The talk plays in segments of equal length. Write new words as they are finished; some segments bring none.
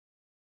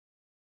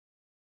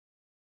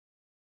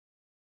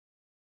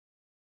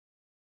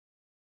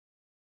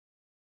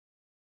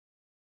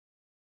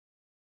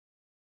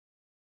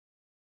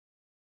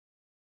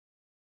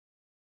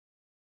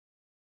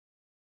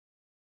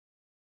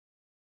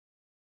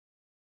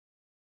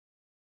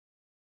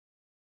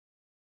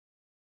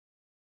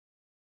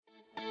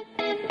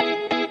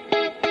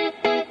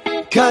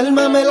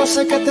Cálmame la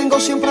sed que tengo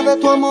siempre de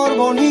tu amor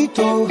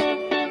bonito.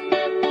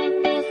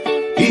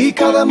 Y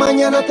cada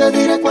mañana te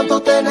diré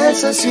cuánto te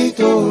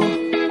necesito.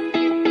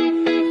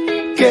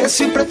 Que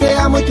siempre te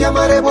amo y te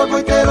amaré, vuelvo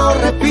y te lo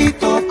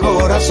repito,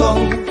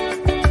 corazón.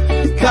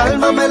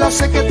 Cálmame la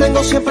sed que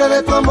tengo siempre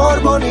de tu amor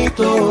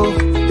bonito.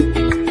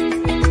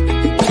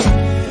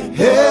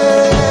 La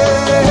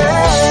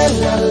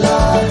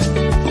la,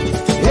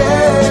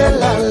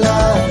 la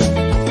la.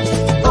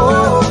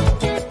 Oh,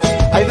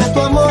 ay de tu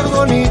amor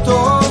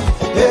bonito.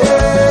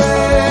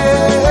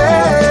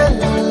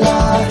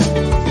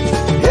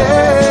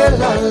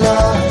 La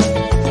la,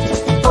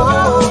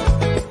 oh.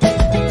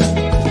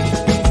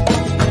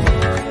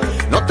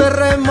 No te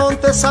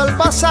remontes al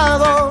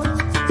pasado,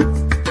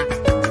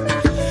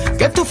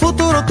 que tu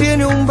futuro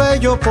tiene un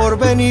bello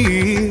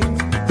porvenir.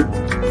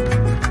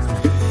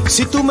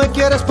 Si tú me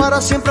quieres para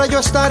siempre, yo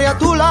estaré a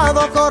tu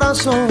lado,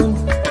 corazón.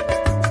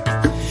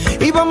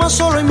 Y vamos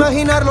solo a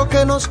imaginar lo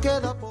que nos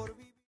queda por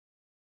vivir.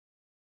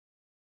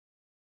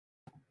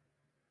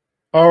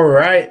 All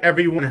right,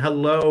 everyone.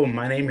 Hello,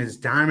 my name is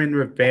Diamond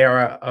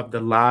Rivera of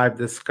the Live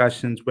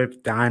Discussions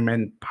with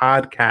Diamond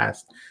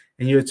podcast,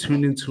 and you're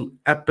tuned into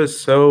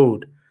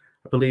episode,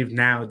 I believe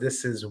now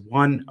this is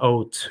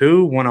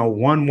 102,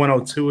 101,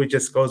 102. It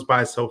just goes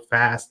by so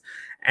fast.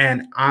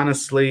 And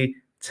honestly,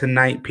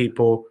 tonight,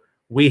 people,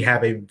 we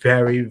have a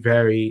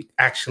very,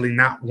 actually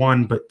not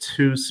one, but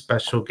two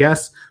special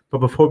guests. But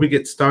before we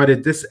get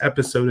started, this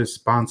episode is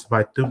sponsored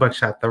by Tu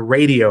Bachata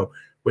Radio,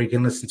 where you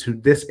can listen to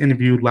this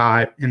interview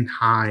live in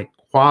high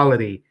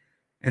quality.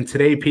 And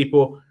today,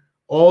 people,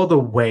 all the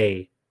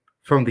way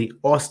from the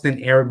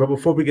Austin area. But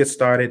before we get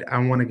started, I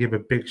want to give a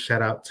big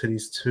shout out to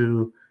these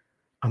two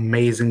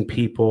amazing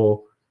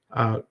people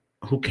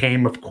who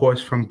came, of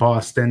course, from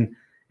Boston,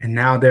 and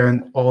now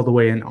they're all the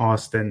way in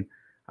Austin.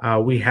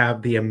 We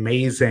have the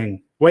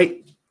amazing,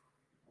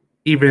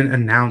 even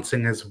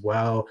announcing as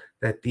well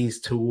that these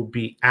two will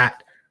be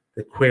at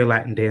the Queer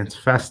Latin Dance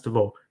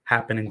Festival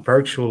happening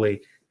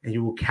virtually, and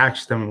you will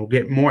catch them, and we'll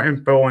get more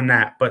info on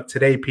that. But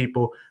today,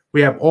 people, we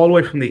have all the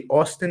way from the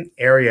Austin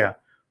area,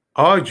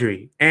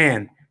 Audrey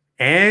and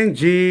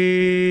Angie.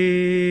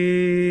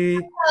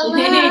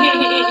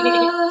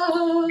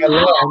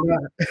 Hello.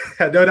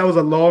 I know that was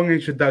a long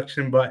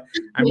introduction, but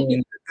I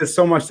mean, there's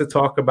so much to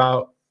talk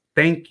about.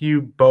 Thank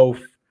you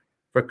both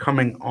for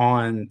coming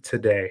on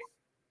today.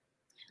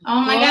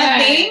 Oh my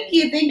God, thank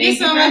you. Thank you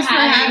so much for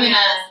having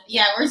us.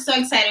 Yeah, we're so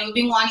excited. We've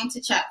been wanting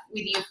to chat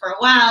with you for a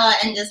while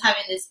and just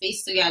having this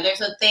space together.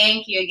 So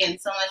thank you again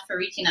so much for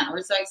reaching out.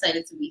 We're so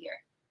excited to be here.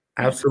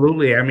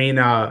 Absolutely. I mean,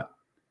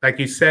 like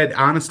you said,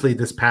 honestly,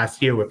 this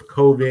past year with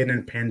COVID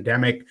and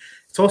pandemic,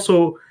 it's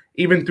also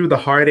even through the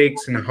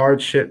heartaches and the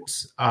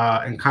hardships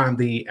and kind of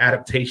the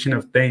adaptation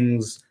of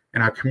things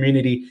in our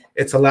community,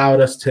 it's allowed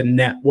us to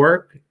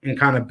network and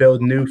kind of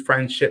build new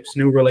friendships,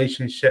 new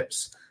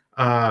relationships,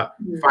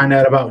 find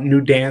out about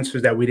new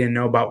dancers that we didn't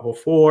know about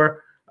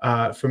before.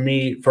 For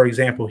me, for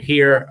example,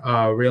 here,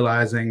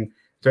 realizing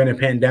during the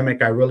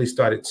pandemic, I really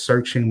started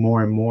searching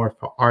more and more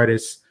for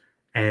artists,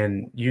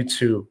 and you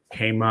two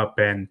came up.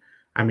 And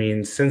I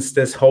mean, since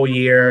this whole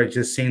year,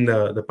 just seeing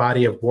the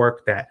body of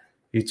work that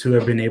you two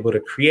have been able to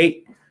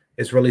create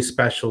is really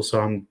special. So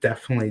I'm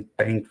definitely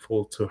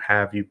thankful to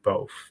have you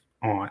both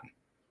on.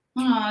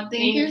 Oh,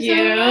 thank you so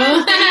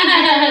much.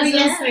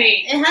 So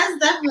sweet. It has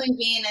definitely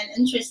been an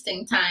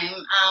interesting time,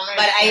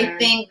 but I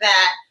think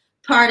that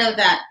part of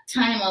that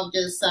time of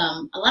just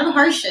a lot of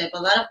hardship, a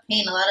lot of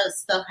pain, a lot of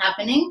stuff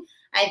happening,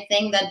 I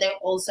think that there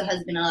also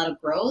has been a lot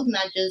of growth,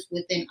 not just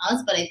within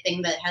us, but I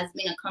think that has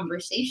been a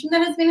conversation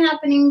that has been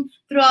happening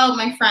throughout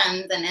my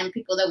friends and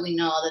people that we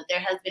know, that there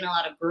has been a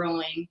lot of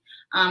growing.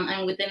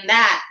 And within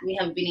that, we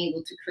have been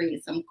able to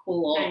create some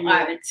cool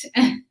art.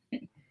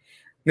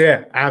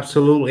 Yeah,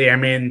 absolutely. I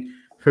mean,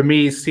 for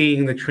me,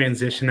 seeing the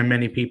transition of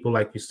many people,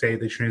 like you say,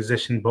 the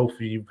transition both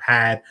of you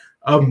had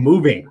of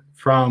moving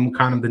from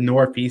kind of the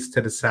Northeast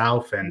to the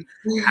South and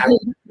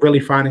really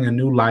finding a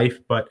new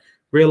life, but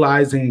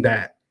realizing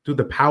that through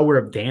the power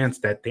of dance,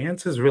 that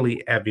dance is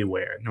really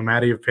everywhere, no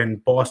matter if you're in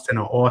Boston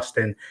or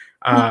Austin,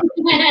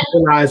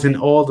 realizing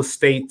all the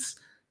states,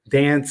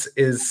 dance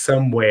is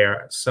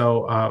somewhere.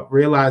 So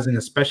realizing,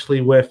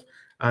 especially with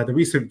the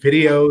recent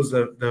videos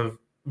of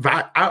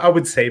I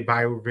would say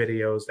viral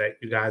videos that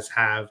you guys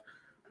have,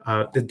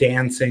 the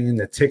dancing and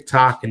the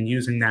TikTok and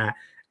using that.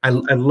 I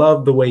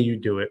love the way you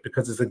do it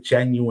because it's a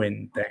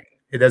genuine thing.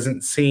 It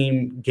doesn't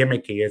seem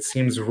gimmicky. It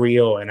seems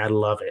real, and I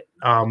love it.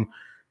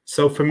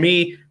 So for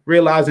me,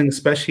 realizing,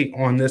 especially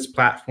on this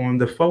platform,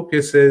 the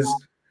focus is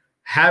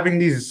having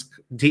these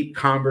deep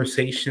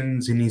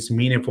conversations and these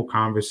meaningful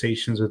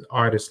conversations with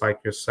artists like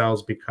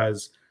yourselves,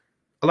 because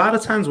a lot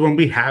of times when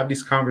we have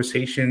these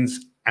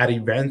conversations at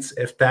events,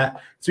 if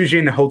that, it's usually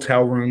in the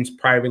hotel rooms,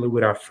 privately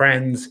with our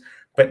friends,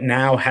 but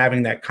now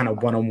having that kind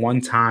of one-on-one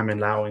time,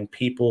 allowing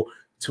people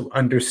to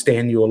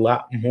understand you a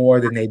lot more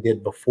than they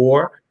did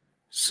before.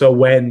 So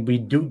when we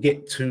do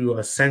get to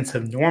a sense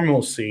of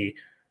normalcy,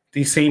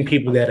 these same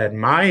people that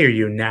admire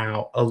you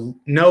now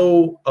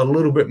know a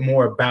little bit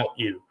more about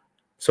you,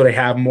 so they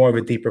have more of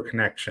a deeper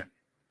connection.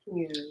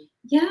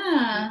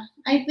 Yeah,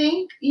 I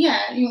think,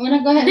 yeah, you want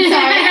to go ahead?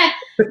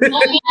 Sorry.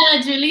 Well, yeah,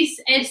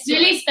 it's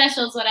really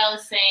special is what I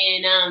was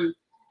saying.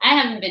 I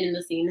haven't been in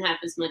the scene half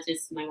as much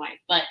as my wife,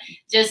 but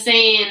just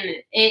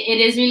saying it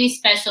is really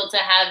special to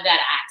have that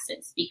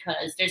access,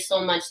 because there's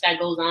so much that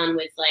goes on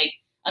with like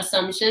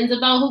assumptions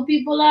about who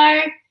people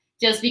are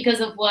just because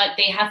of what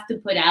they have to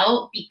put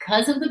out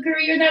because of the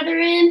career that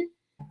they're in.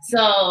 So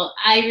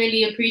I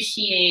really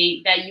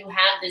appreciate that you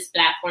have this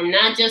platform,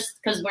 not just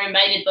because we're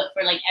invited, but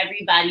for like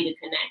everybody to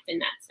connect in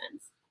that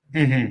sense.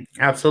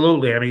 Mm-hmm.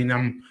 Absolutely. I mean,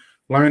 I'm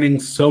learning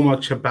so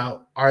much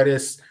about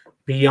artists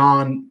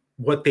beyond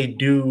what they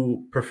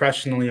do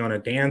professionally on a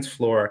dance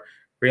floor,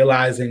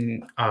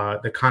 realizing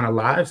the kind of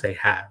lives they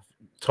have,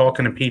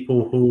 talking to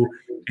people who,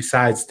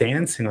 besides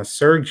dancing, are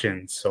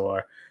surgeons,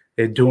 or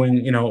they're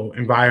doing,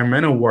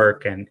 environmental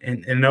work, and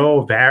it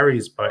all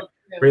varies, but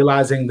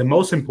realizing the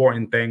most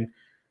important thing,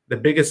 the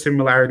biggest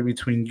similarity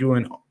between you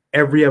and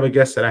every other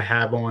guest that I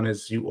have on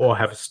is you all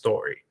have a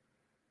story.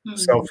 Mm-hmm.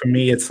 So for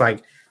me, it's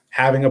like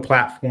having a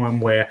platform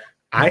where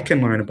I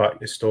can learn about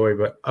your story,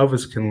 but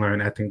others can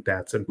learn. I think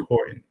that's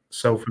important.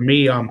 So for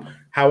me,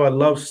 how I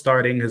love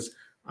starting is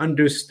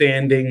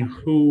understanding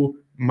who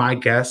my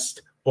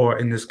guest, or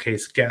in this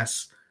case,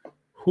 guests,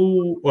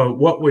 who or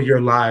what were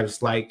your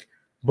lives like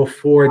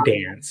before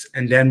dance,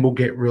 and then we'll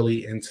get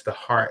really into the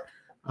heart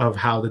of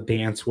how the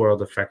dance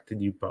world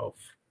affected you both.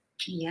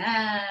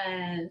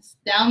 Yes,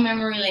 down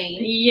memory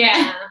lane.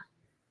 Yeah.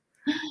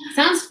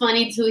 Sounds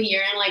funny too,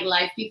 hearing like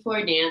life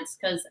before dance,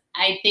 because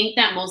I think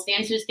that most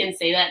dancers can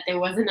say that there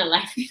wasn't a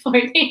life before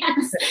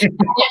dance.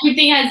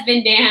 Everything has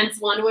been dance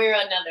one way or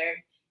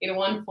another, in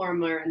one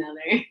form or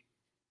another.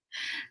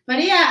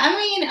 But yeah, I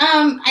mean,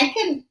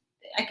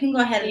 I can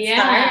go ahead and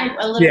start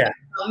a little bit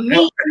about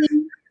me.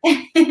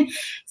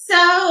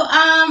 So,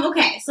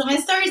 okay, so my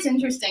story is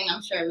interesting.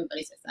 I'm sure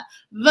everybody says that.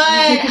 But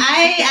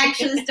I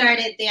actually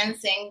started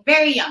dancing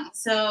very young.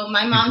 So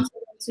my mom took me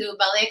to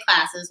ballet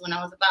classes when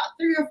I was about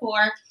 3 or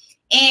 4,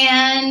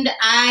 and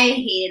I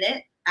hated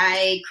it.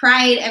 I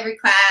cried every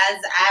class.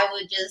 I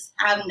would just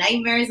have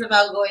nightmares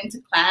about going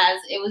to class.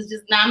 It was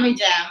just not my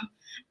jam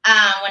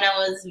when I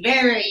was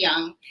very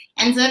young.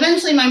 And so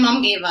eventually my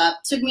mom gave up,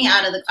 took me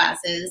out of the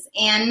classes,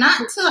 and not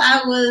until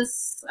I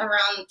was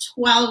around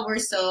 12 or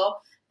so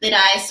that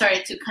I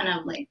started to kind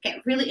of like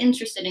get really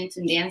interested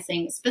into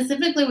dancing,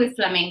 specifically with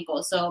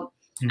flamenco. So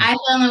I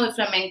fell in love with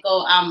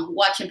flamenco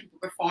watching people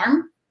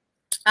perform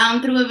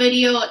through a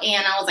video,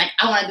 and I was like,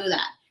 I want to do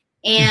that.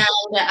 And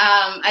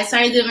I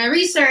started doing my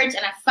research,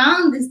 and I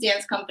found this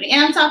dance company.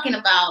 And I'm talking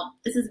about,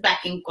 this is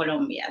back in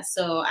Colombia.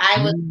 So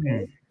I was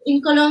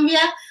in Colombia.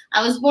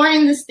 I was born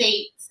in the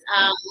States.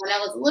 When I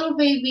was a little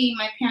baby,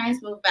 my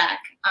parents moved back.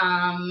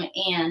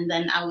 And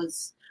then I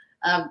was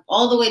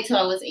all the way till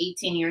I was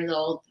 18 years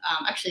old,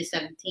 actually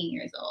 17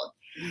 years old.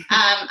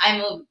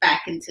 I moved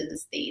back into the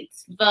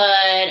States.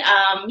 But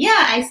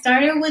yeah, I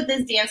started with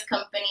this dance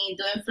company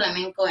doing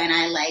flamenco, and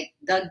I like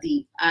dug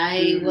deep.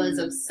 I was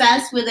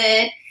obsessed with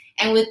it.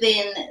 And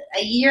within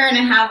a year and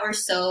a half or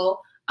so,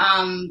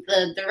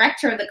 the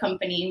director of the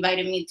company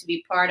invited me to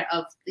be part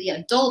of the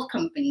adult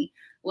company,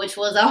 which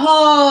was a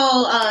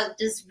whole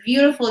just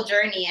beautiful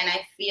journey. And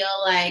I feel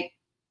like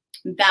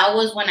that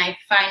was when I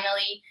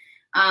finally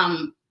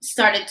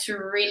started to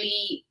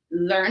really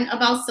learn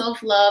about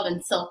self-love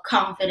and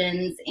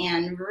self-confidence,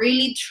 and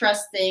really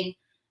trusting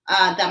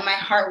that my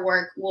hard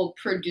work will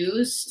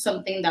produce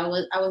something that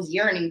I was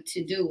yearning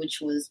to do, which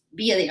was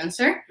be a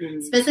dancer,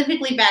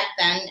 specifically back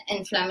then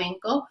in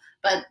flamenco.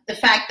 But the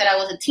fact that I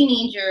was a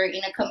teenager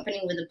in a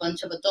company with a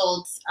bunch of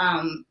adults,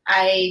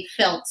 I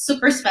felt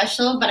super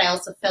special, but I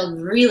also felt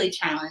really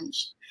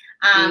challenged.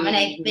 And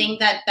I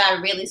think that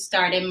really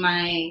started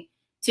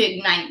to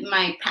ignite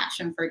my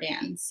passion for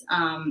dance.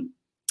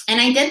 And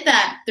I did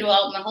that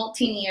throughout my whole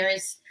teen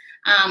years.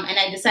 And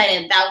I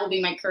decided that would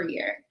be my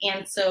career.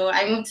 And so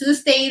I moved to the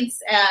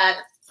States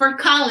for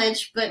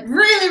college, but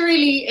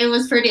really, it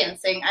was for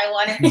dancing. I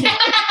wanted to,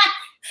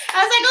 I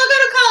was like, I'll go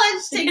to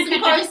college, take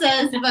some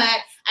courses, but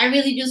I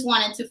really just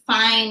wanted to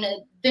find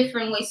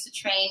different ways to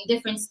train,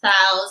 different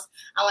styles.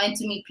 I wanted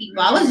to meet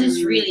people. I was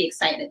just really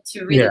excited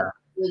to really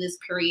do this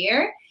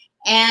career.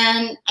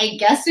 And I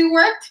guess it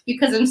worked,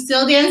 because I'm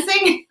still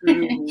dancing.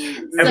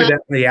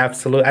 Evidently,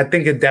 absolutely. I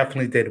think it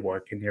definitely did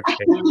work in your case.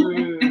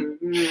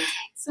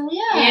 So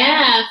yeah.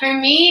 Yeah, for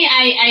me,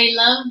 I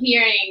love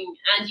hearing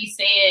Angie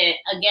say it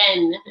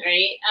again,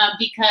 right?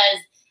 Because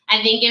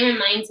I think it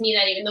reminds me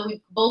that even though we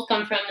both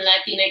come from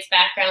Latinx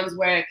backgrounds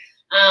where,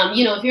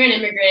 if you're an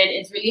immigrant,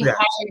 it's really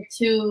hard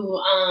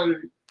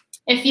to,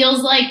 it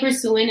feels like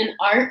pursuing an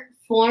art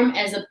form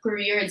as a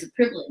career is a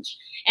privilege.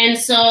 And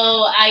so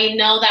I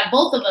know that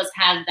both of us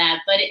have that,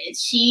 but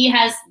she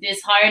has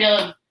this heart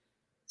of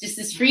just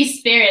this free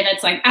spirit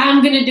that's like,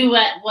 I'm going to do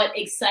what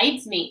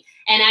excites me.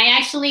 And I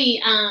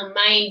actually,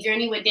 my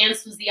journey with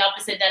dance was the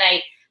opposite, that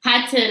I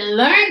had to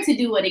learn to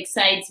do what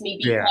excites me,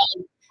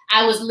 because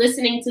I was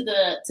listening to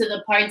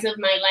the parts of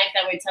my life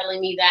that were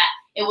telling me that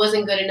it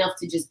wasn't good enough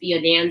to just be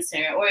a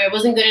dancer, or it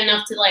wasn't good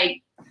enough to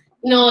like,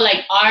 you know,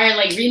 like art,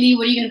 like really,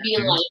 what are you gonna be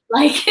in life?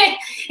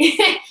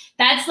 Like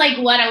that's like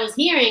what I was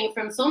hearing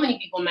from so many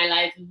people in my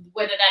life,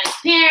 whether that is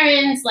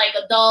parents, like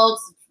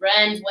adults,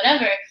 friends,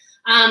 whatever.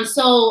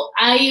 So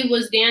I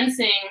was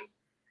dancing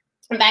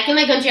back in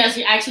my country. I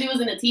actually was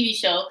in a TV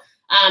show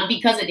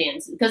because of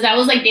dance, because I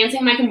was like dancing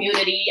in my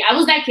community. I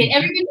was that kid.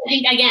 Everybody, I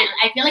think, again,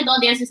 I feel like all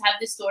dancers have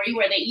this story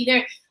where they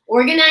either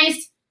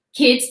organized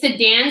kids to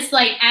dance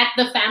like at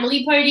the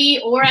family party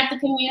or at the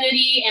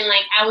community, and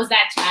like I was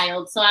that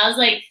child. So I was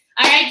like,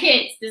 all right,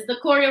 kids, this is the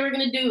choreo we're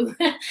gonna do.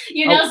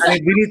 You know,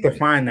 we need to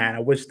find that. I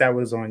wish that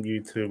was on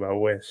YouTube. I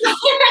wish.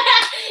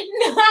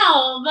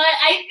 No, but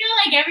I feel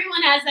like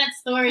everyone has that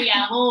story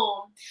at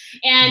home.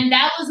 And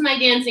that was my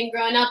dancing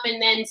growing up.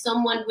 And then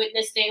someone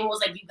witnessed it and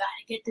was like, you got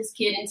to get this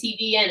kid in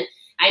TV. And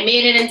I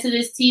made it into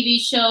this TV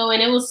show.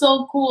 And it was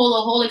so cool,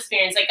 the whole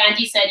experience. Like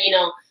Angie said, you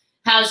know,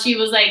 how she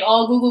was like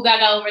all goo goo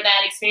gaga over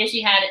that experience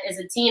she had as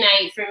a teen.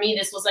 For me,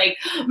 this was like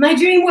my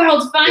dream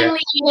world finally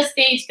on the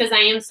stage, because I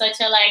am such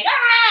a like,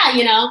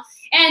 you know.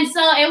 And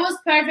so it was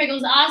perfect. It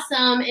was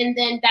awesome. And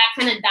then that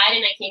kind of died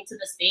and I came to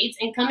the States.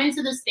 And coming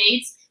to the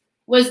States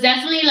was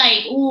definitely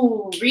like,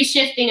 ooh,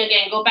 reshifting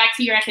again, go back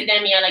to your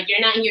academia. Like,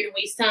 you're not here to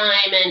waste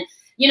time. And,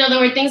 you know,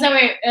 there were things that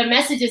were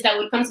messages that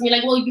would come to me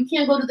like, well, you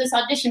can't go to this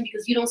audition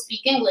because you don't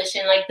speak English.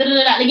 And like,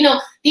 like, you know,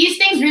 these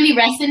things really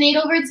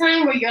resonate over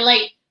time where you're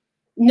like,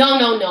 no,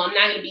 I'm not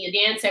going to be a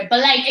dancer. But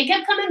like, it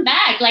kept coming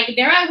back. Like,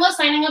 there I was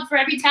signing up for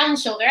every talent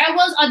show. There I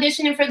was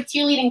auditioning for the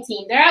cheerleading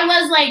team. There I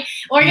was like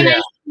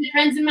organizing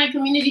friends in my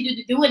community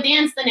to do a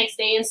dance the next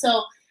day. And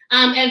so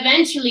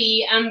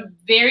eventually, I'm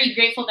very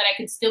grateful that I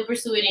could still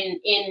pursue it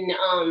in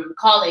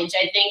college.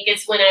 I think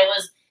it's when I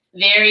was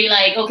very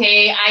like,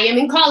 okay, I am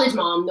in college,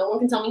 Mom. No one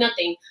can tell me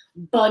nothing.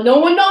 But no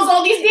one knows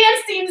all these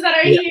dance teams that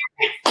are here.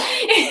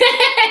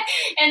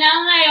 And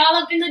I'm like all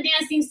up in the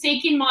dance teams,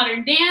 taking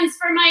modern dance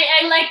for my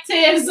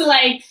electives,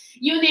 like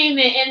you name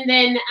it. And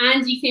then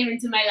Angie came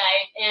into my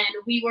life, and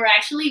we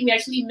actually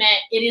met.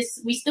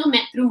 We still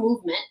met through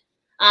movement.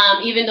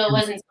 Even though it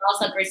wasn't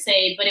salsa per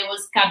se, but it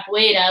was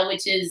capoeira,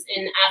 which is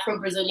an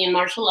Afro-Brazilian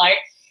martial art.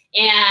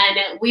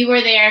 And we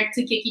were there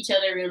to kick each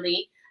other,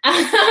 really.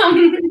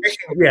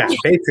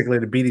 Basically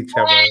to beat each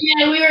other.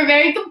 And we were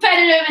very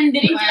competitive and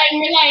didn't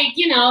we're like,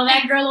 you know,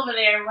 that girl over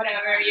there,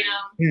 whatever, you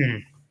know.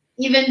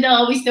 Even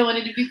though we still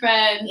wanted to be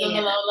friends,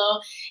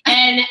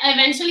 and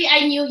eventually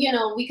I knew, you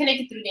know, we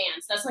connected through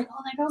dance. That's like,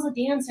 oh, that girl's a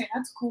dancer.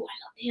 That's cool. I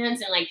love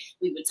dance. And like,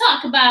 we would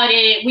talk about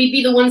it. We'd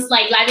be the ones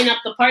like livening up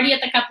the party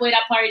at the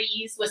capoeira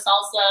parties with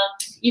salsa,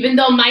 even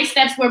though my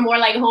steps were more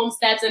like home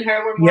steps and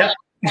her were more like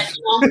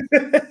professional.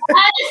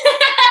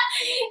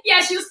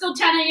 Yeah, she was still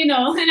trying to, you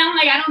know, and I'm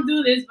like, I don't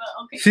do this, but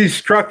okay. She's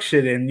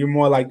structured, and you're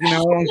more like, you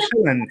know, I'm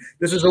chilling.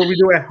 This is what we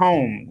do at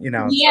home, you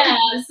know. Yeah.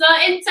 So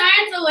in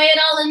terms, the way it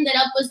all ended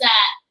up was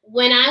that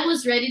when I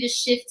was ready to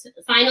shift,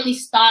 finally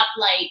stop,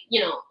 like,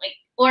 you know, like,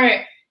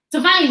 or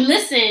to finally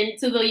listen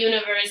to the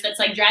universe that's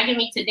like dragging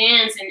me to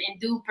dance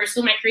and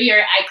pursue my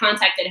career, I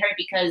contacted her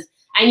because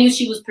I knew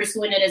she was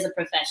pursuing it as a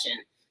profession.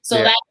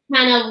 So that's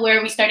kind of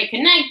where we started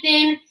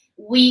connecting.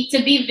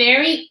 To be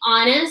very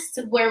honest,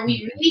 where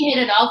we really hit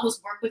it off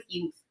was work with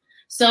youth.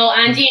 So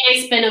Angie and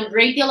I spent a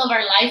great deal of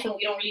our life, and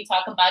we don't really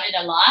talk about it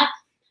a lot,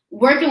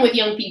 working with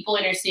young people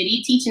in our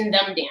city, teaching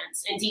them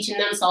dance and teaching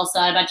them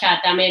salsa,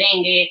 bachata,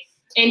 merengue,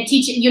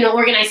 and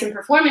organizing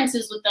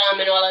performances with them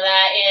and all of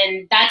that.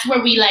 And that's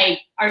where we like,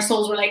 our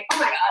souls were like, oh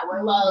my God,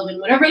 we're love and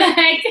whatever the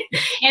heck.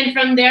 And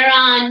from there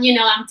on, you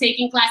know, I'm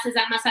taking classes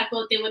at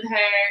Mazacote with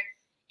her.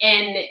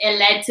 And it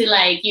led to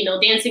like, you know,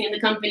 dancing in the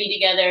company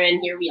together,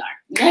 and here we are.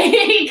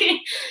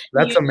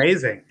 That's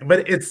amazing.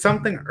 But it's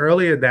something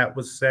earlier that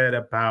was said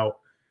about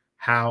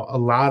how a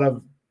lot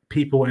of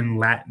people in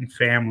Latin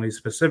families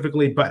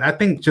specifically, but I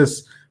think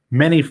just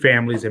many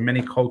families and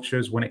many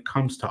cultures, when it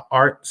comes to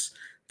arts,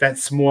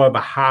 that's more of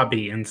a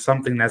hobby and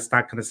something that's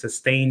not going to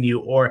sustain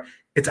you, or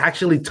it's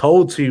actually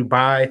told to you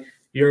by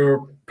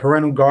your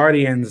parental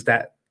guardians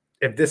that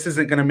if this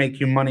isn't going to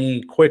make you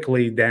money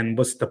quickly, then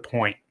what's the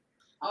point?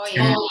 Oh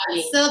yeah.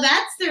 So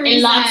that's the reason.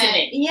 And lots of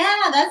it.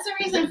 Yeah, that's the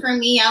reason for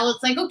me. I was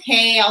like,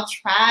 okay, I'll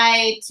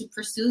try to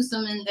pursue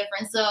something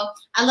different. So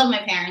I love my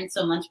parents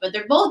so much, but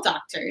they're both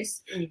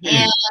doctors, and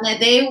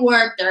they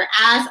work their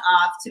ass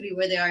off to be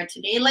where they are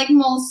today, like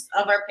most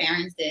of our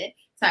parents did.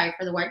 Sorry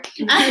for the word.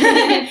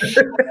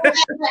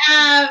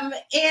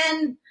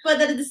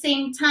 But at the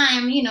same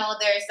time, you know,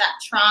 there's that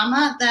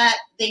trauma that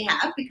they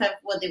have because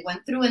of what they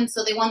went through. And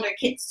so they want their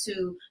kids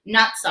to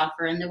not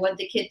suffer, and they want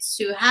the kids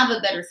to have a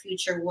better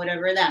future,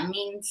 whatever that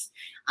means,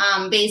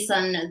 based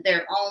on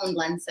their own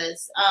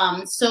lenses.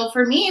 So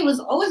for me, it was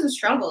always a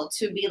struggle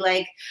to be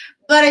like,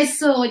 but I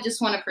still just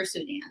want to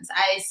pursue dance.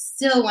 I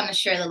still want to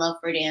share the love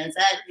for dance.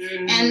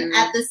 And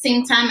at the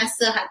same time, I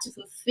still had to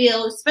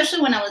fulfill,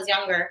 especially when I was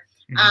younger,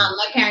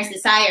 my parents'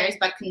 desires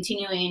by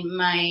continuing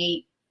my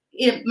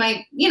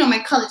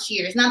my college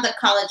years. Not that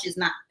college is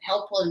not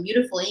helpful and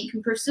beautiful, and you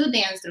can pursue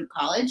dance through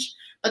college,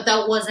 but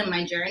that wasn't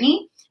my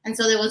journey. And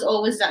so there was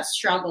always that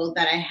struggle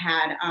that I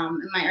had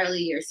in my early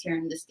years here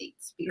in the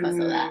States because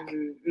of that.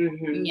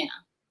 Mm-hmm.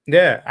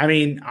 Yeah. I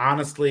mean,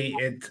 honestly,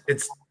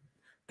 it's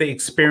the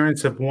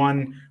experience of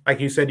one, like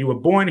you said, you were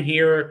born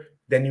here,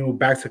 then you were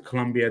back to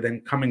Colombia,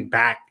 then coming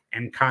back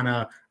and kind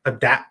of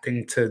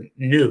adapting to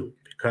new,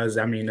 because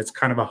I mean, it's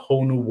kind of a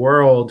whole new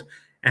world,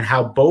 and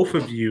how both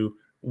of you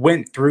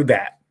went through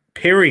that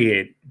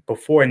period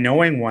before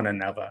knowing one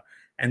another.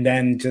 And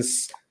then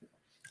just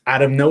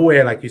out of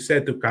nowhere, like you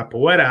said, through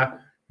capoeira,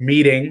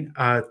 meeting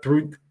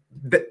through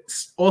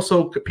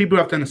also, people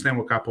have to understand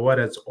what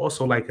capoeira is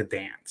also like a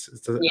dance.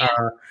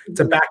 It's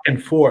a back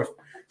and forth.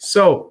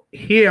 So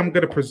here I'm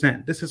going to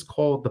present. This is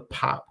called the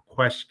pop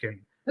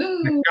question.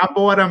 The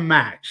capoeira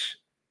match.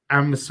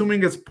 I'm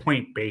assuming it's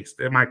point based.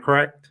 Am I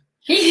correct?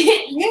 Yeah,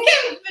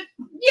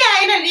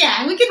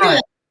 we can do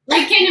it.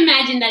 I can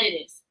imagine that it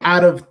is.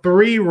 Out of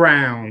 3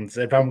 rounds,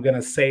 if I'm going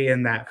to say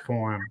in that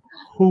form,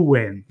 who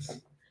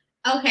wins?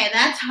 Okay,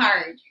 that's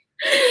hard.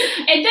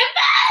 It depends.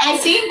 I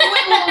think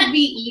it will be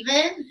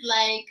even.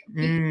 Like,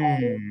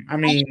 I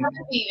mean,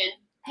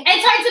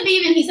 it's hard to be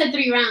even. He said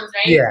 3 rounds,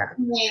 right? Yeah,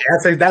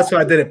 that's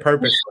why I did it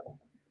purposely.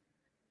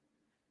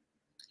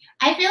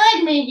 I feel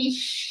like maybe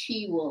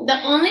she will.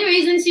 The only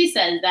reason she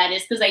says that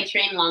is because I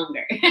train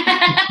longer.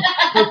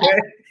 Okay.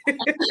 And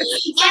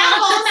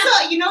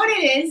also, you know what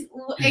it is?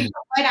 I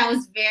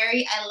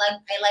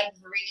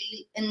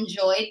really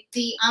enjoyed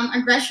the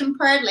aggression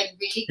part, like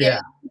really getting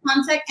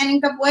contact. And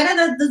in capoeira,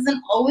 that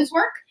doesn't always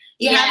work.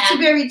 You have to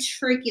be very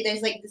tricky.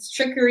 There's like this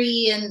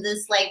trickery and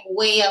this like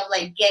way of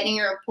like getting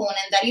your opponent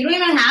that you don't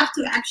even have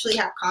to actually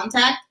have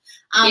contact.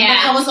 But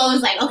I was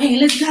always like, okay,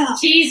 let's go.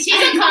 She's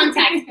a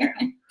contact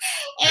girl.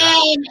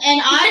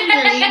 And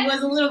Audrey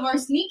was a little more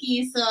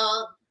sneaky,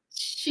 so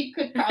she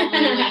could probably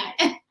win.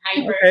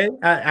 Okay,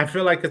 I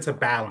feel like it's a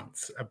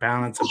balance of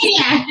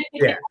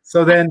yeah.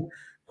 So then,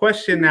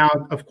 question now,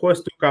 of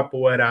course, through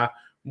capoeira,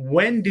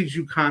 when did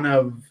you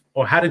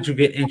how did you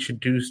get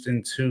introduced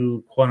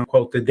into quote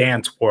unquote the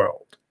dance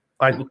world?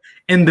 Like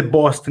in the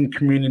Boston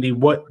community,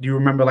 what do you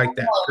remember like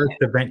that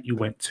first event you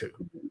went to?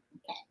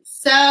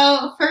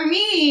 So for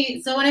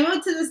me, when I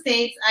moved to the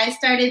States, I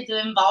started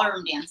doing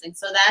ballroom dancing.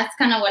 So that's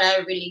kind of what I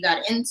really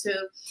got into.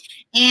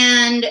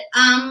 And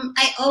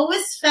I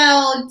always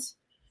felt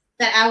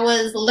that I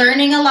was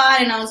learning a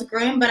lot and I was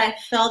growing, but I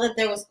felt that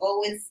there was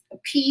always a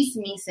piece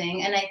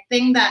missing. And I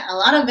think that a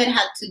lot of it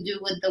had to do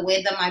with the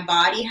way that my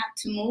body had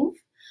to move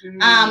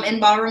in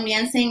ballroom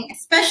dancing,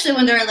 especially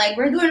when they're like,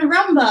 we're doing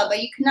rumba,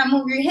 but you cannot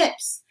move your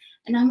hips.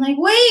 And I'm like,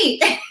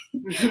 wait,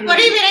 what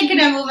do you mean I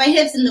cannot move my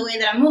hips in the way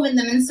that I'm moving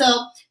them? And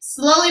so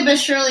slowly but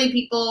surely,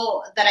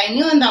 people that I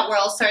knew in that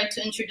world started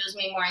to introduce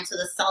me more into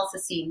the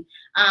salsa scene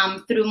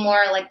through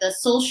more like the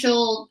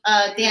social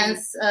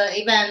dance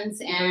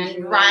events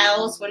and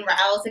Riles, when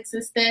Riles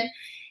existed.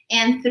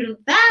 And through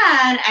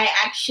that, I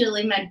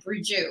actually met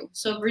Brujou.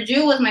 So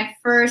Brujou was my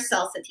first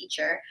salsa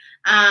teacher.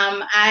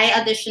 I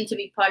auditioned to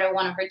be part of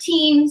one of her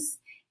teams.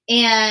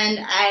 And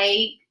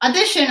I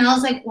auditioned. I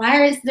was like,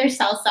 why is there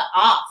salsa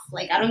off?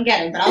 Like, I don't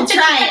get it, but I'll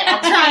try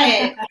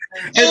it.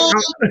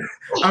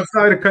 I'm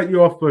sorry to cut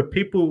you off, but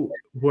people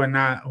who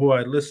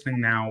are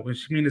listening now, what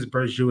she means is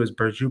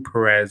Brujou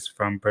Perez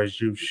from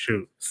Brujou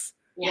Shoes.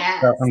 Yeah.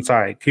 So, I'm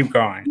sorry. Keep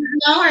going.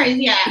 No worries.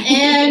 Yeah.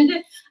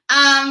 And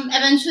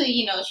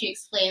eventually, she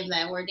explained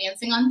that we're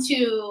dancing on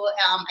 2.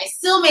 I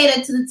still made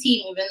it to the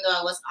team, even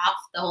though I was off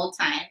the whole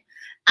time.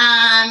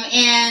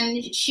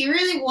 And she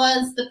really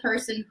was the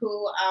person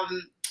who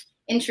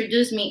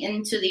introduced me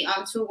into the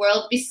On2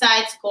 world,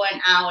 besides going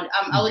out.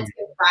 I would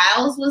say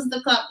Riles was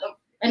the club.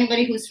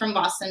 Anybody who's from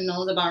Boston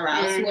knows about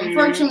Riles, who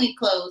unfortunately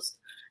closed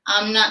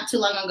not too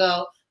long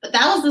ago. But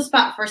that was the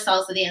spot for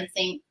salsa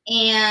dancing.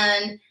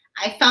 And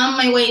I found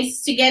my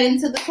ways to get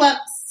into the clubs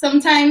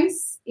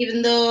sometimes,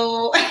 even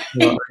though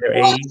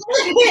I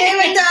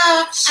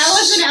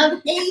wasn't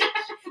of age.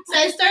 So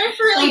I started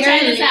for really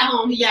early. This at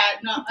home. Yeah,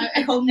 no,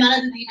 I hope none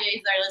of the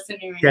DJs are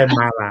listening right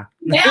now.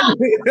 Yeah,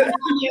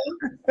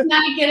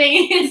 not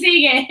kidding.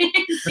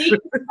 See.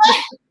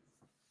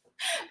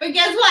 But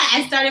guess what?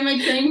 I started my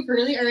training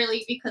really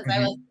early because I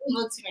was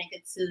able to make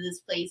it to these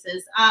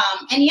places.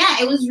 And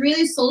yeah, it was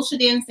really social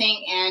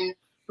dancing and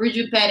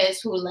Brujou Perez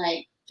who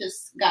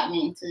just got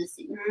me into the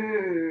scene.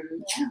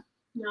 Yeah.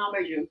 No,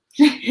 Brujou.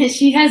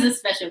 She has a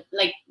special,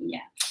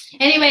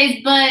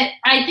 Anyways, but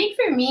I think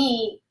for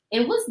me,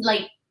 it was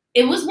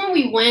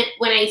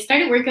when I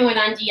started working with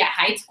Angie at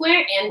Hyde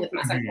Square and with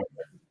Masako.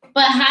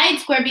 But Hyde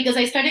Square, because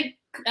I started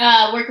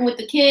working with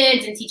the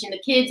kids and teaching the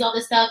kids all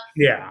this stuff.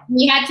 Yeah.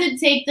 We had to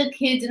take the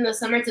kids in the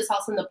summer to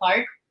Salsa in the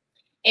Park.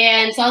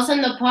 And Salsa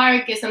in the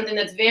Park is something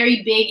that's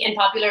very big and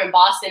popular in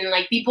Boston.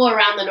 Like, people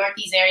around the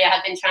Northeast area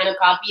have been trying to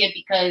copy it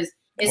because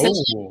it's such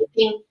a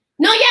thing.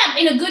 No, yeah,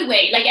 in a good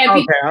way. Like,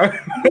 no,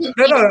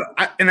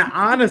 in an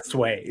honest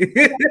way. In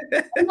a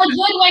good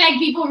way, like,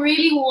 people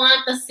really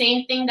want the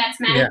same thing that's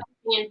manifesting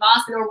in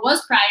Boston, or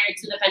was prior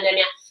to the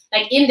pandemic.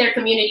 like in their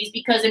communities,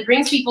 because it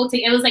brings people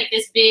to, it was like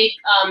this big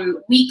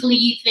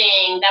weekly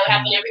thing that would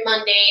happen every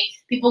Monday.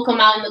 People come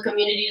out in the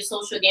community to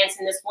social dance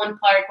in this one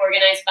park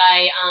organized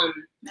by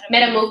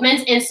Meta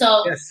Movements. And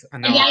so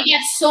the idea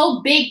got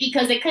so big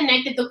because it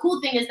connected. The cool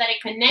thing is that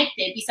it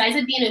connected, besides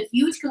it being a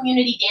huge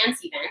community dance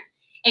event,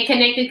 it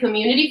connected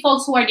community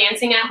folks who are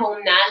dancing at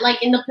home, not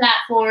like in the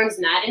platforms,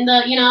 not in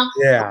the,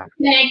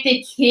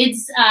 connected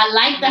kids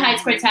like the High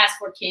Square Task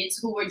for Kids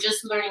who were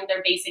just learning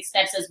their basic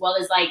steps, as well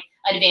as like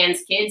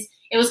advanced kids.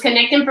 It was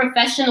connecting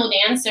professional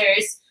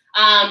dancers,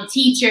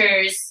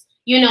 teachers,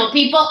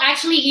 people,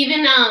 actually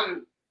even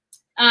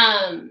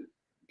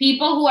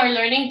people who are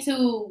learning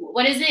to,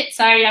 what is it?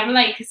 Sorry, I'm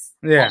like,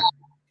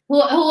 who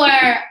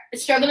are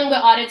struggling with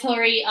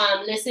auditory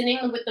listening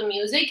with the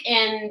music,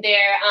 and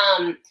they're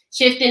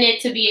shifting it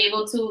to be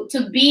able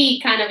to be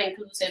kind of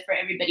inclusive for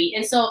everybody.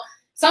 And so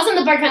Salsa in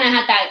the Park kind of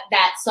had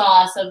that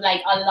sauce of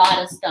like a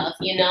lot of stuff,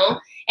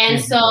 And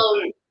so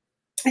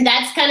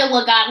that's kind of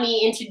what got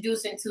me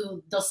introduced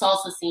into the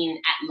salsa scene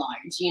at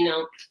large,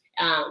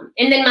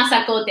 And then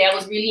Mazacote, I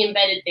was really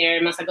embedded there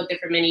in Mazacote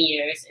for many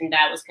years, and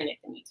that was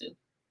connecting me too.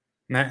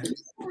 Nice.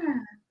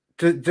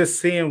 Just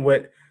seeing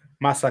what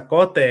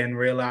Mazacote and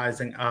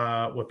realizing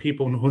with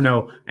people who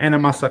know Ana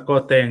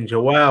Mazacote and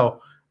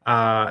Joel,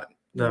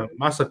 the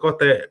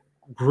Mazacote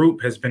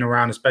group has been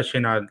around, especially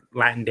in our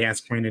Latin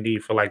dance community,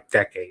 for like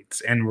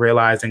decades, and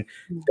realizing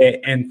their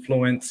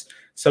influence.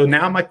 So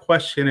now my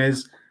question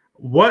is,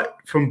 what,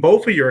 from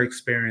both of your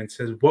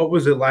experiences, what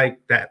was it like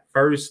that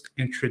first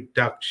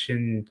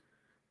introduction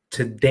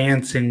to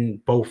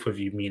dancing, both of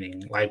you,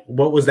 meaning like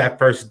what was that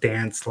first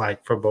dance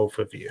like for both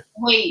of you?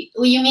 Wait,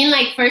 you mean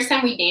like first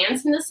time we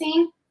danced in the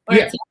scene? Or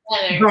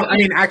together? No, I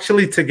mean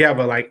actually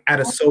together, like at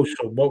a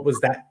social. What was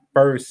that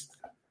first?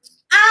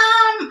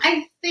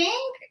 I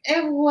think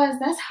it was,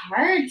 that's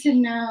hard to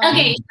know.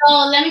 Okay, so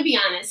let me be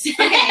honest.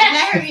 Okay,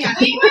 let her be honest.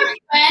 We were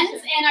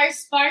friends, and our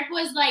spark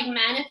was like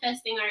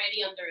manifesting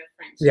already under a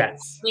friendship.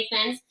 Yes. Make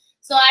sense?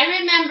 So I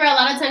remember a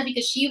lot of times,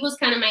 because she was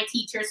kind of my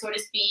teacher, so to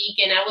speak,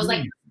 and I was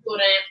like a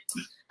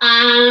student.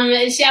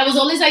 I was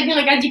always like,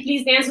 Angie,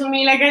 please dance with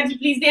me. Like, Angie,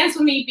 please dance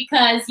with me,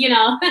 because,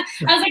 I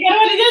was like, I don't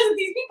want to dance with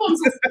these people. I'm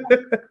so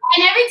scared.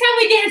 And every time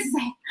we dance, it's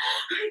like,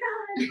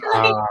 oh my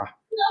God, like,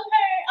 love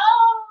her.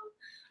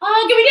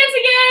 Oh, can we dance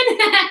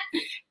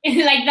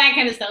again? Like that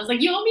kind of stuff. It's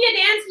like, you owe me a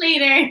dance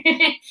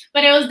later.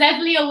 But it was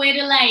definitely a way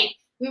to like,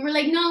 we were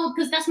like, no,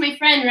 because that's my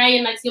friend, right?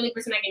 And that's the only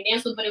person I can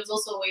dance with. But it was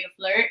also a way to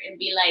flirt and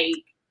be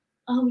like,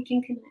 oh, we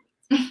can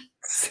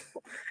connect.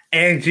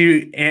 And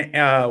you,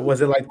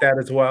 was it like that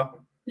as well?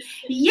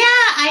 Yeah,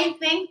 I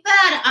think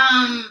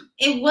that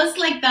it was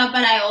like that,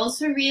 but I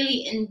also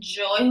really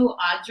enjoy who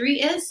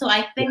Audrey is. So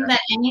I think that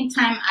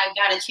anytime I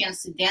got a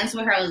chance to dance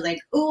with her, I was like,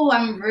 oh,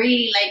 I'm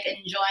really like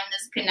enjoying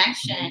this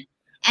connection.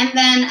 And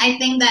then I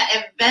think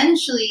that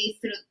eventually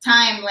through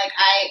time, like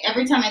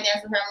every time I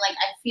dance with her, I'm like,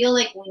 I feel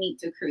like we need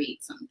to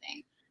create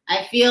something.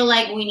 I feel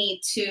like we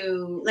need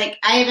to, like,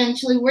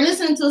 we're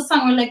listening to a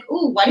song, we're like,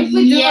 oh, what if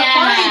we do a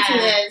party to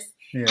this?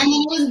 Yeah. And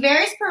it was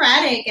very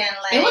sporadic, and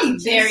like it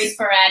was very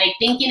sporadic.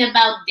 Thinking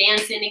about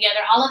dancing together,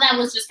 all of that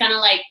was just kind of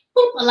like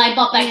boop, a light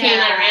bulb that came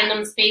at a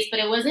random space. But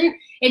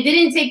it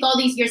didn't take all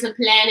these years of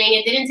planning.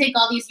 It didn't take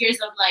all these years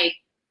of like,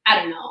 I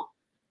don't know.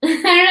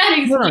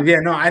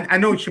 I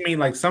know what you mean.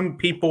 Like some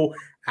people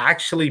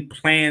actually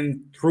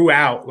plan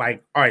throughout.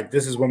 Like, all right,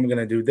 this is when we're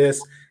gonna do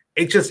this.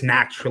 It just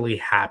naturally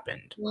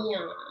happened.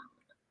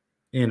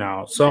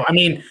 Yeah. So I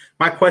mean,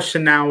 my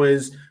question now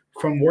is,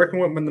 from working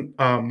with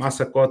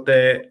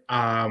Mazacote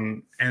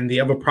and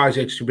the other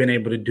projects you've been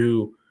able to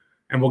do,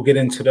 and we'll get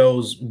into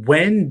those,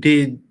 when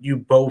did you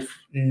both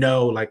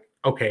know, like,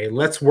 okay,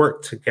 let's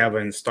work together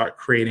and start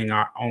creating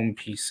our own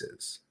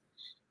pieces?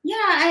 Yeah,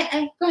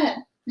 I go ahead.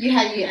 You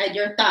had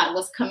your thought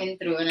was coming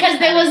through. Because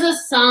there was a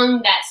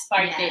song that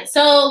sparked it.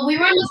 So we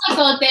were in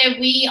Mazacote.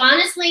 We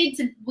honestly,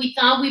 we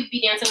thought we'd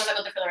be dancing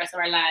Mazacote for the rest of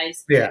our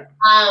lives. Yeah.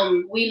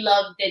 We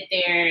loved it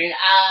there.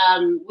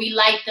 We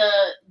liked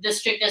the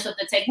strictness of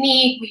the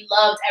technique. We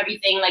loved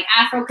everything, like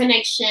Afro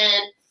connection,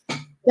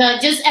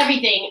 just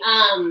everything.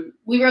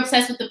 We were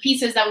obsessed with the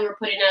pieces that we were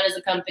putting out as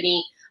a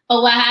company.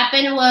 But what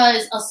happened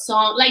was a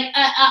song, like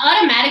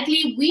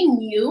automatically we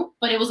knew,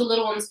 but it was a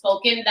little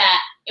unspoken, that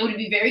it would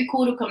be very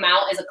cool to come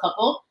out as a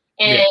couple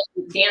and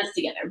dance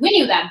together. We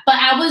knew that, but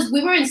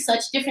we were in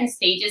such different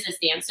stages as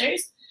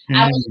dancers.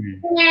 I was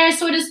there,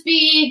 so to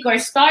speak, or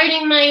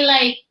starting my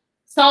like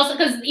salsa,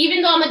 because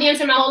even though I'm a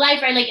dancer my whole life,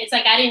 right? Like it's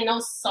like I didn't know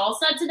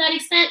salsa to that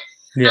extent.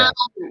 Yeah.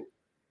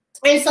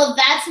 And so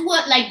that's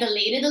what like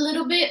delayed it a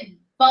little bit.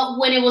 But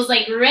when it was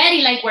like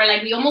ready, like where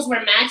like we almost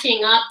were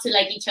matching up to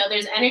like each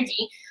other's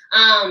energy,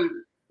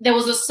 there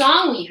was a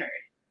song we heard,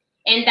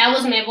 and that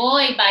was Me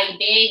Voy by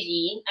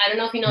Deji. I don't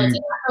know if you know, it's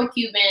an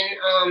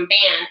Afro-Cuban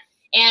band,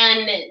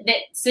 and the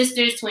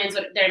sisters, twins,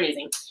 they're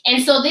amazing.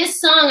 And so this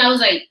song, I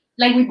was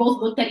like we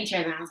both looked at each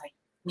other, and I was like,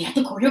 we have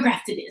to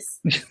choreograph to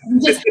this.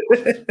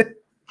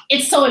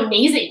 It's so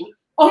amazing.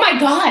 Oh my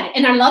God.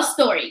 And our love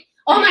story.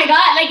 oh my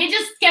God, like it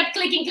just kept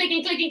clicking.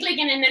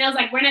 And then I was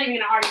like, we're not even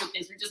gonna argue with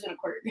this. We're just gonna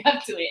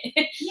choreograph to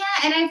it. Yeah,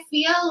 and I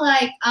feel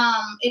like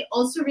it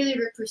also really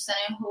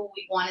represented who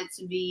we wanted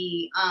to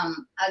be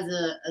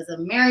as a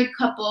married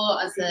couple,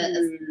 as a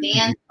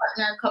dance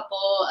partner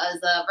couple,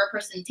 as a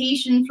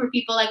representation for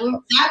people. Like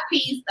that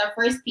piece, our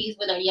first pice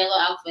with our yellow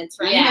outfits,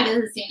 right? Yeah,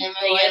 the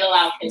yellow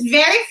outfits. It's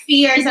very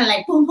fierce and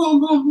like boom,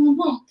 boom, boom, boom,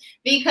 boom,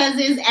 because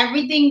it's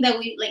everything that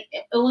we like.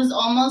 It was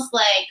almost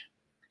like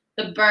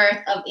the birth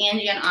of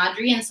Angie and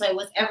Audrey, and so it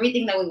was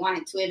everything that we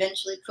wanted to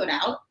eventually put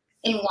out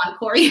in one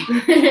choreo.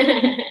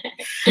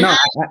 No,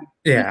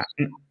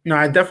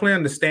 I definitely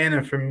understand.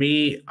 And for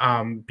me,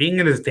 being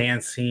in this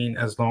dance scene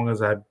as long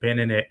as I've been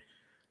in it,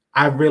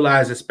 I've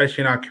realized,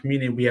 especially in our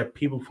community, we have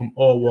people from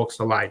all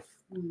walks of life.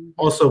 Mm-hmm.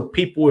 Also,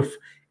 people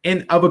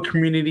in other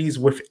communities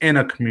within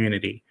a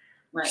community.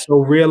 Right. So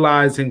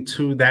realizing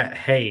too that,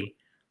 hey,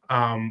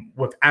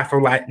 with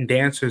Afro-Latin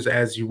dancers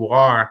as you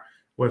are,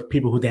 with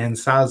people who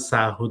dance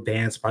salsa, who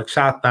dance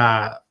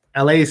bachata,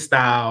 LA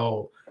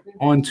style,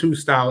 on two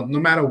style, no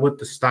matter what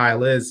the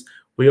style is,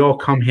 we all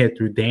come here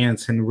through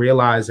dance, and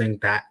realizing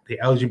that the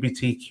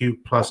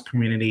LGBTQ plus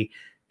community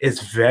is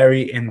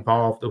very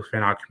involved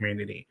within our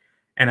community.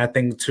 And I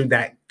think too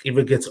that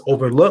either gets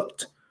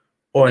overlooked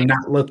or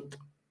not looked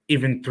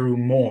even through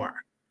more.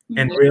 Mm-hmm.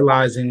 And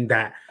realizing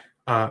that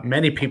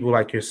many people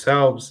like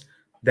yourselves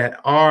that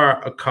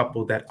are a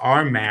couple that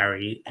are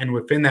married, and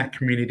within that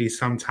community,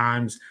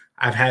 sometimes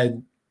I've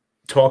had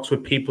talks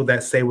with people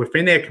that say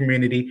within their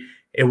community,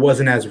 it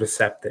wasn't as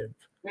receptive.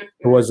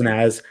 It wasn't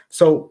as,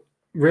 so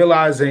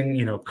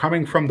realizing,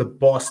 coming from the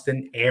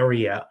Boston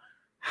area,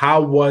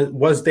 how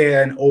was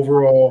there an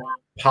overall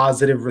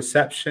positive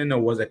reception, or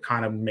was it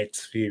kind of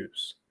mixed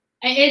views?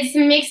 It's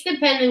mixed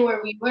depending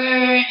where we were.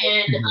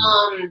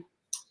 And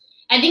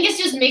I think it's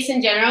just mixed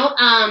in general.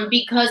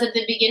 Because at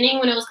the beginning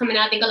when it was coming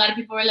out, I think a lot of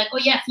people were like, oh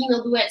yeah,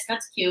 female duets,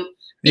 that's cute.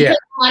 Because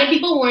a lot of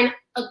people weren't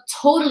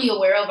totally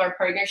aware of our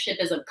partnership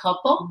as a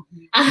couple.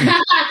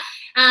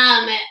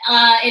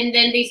 And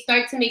then they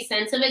start to make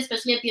sense of it,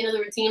 especially at the end of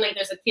the routine, like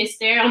there's a kiss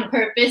there on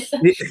purpose.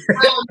 They're like,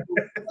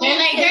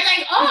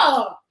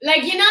 oh,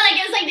 like,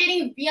 it's like they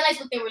didn't realize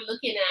what they were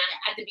looking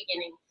at the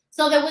beginning.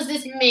 So there was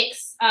this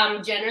mix.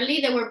 Generally,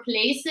 there were other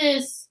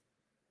places.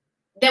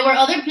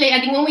 I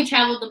think when we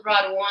traveled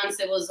abroad once,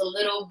 it was a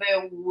little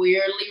bit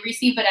weirdly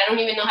received, but I don't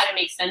even know how to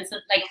make sense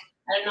of, like,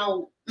 I don't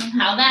know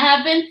how that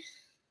happened.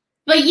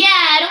 But yeah,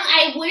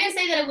 I wouldn't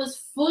say that it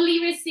was fully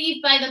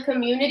received by the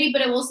community,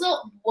 but it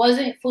also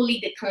wasn't fully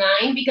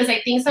declined, because I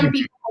think some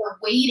people were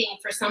waiting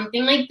for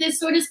something like this,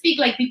 so to speak.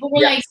 Like people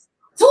were like,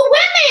 2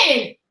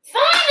 women,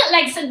 fine.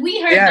 Like, so we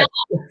heard that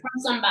from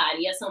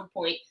somebody at some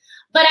point.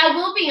 But I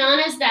will be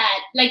honest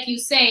that, like you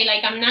say,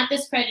 like I'm not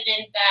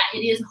discrediting that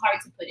it is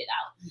hard to put it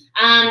out.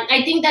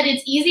 I think that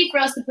it's easy for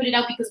us to put it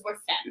out because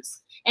we're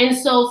femmes. And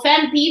so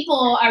femme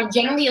people are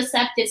generally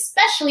accepted,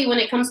 especially when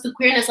it comes to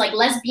queerness, like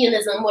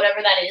lesbianism,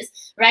 whatever that is,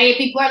 right?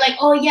 People are like,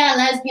 oh yeah,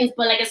 lesbians,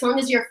 but like as long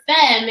as you're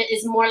femme, it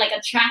is more like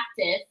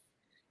attractive,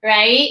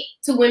 right,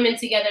 to women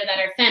together that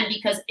are femme,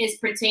 because it's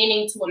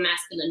pertaining to a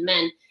masculine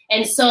man.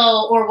 And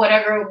so, or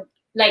whatever,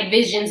 like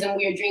visions and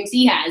weird dreams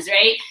he has,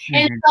 right? Mm-hmm.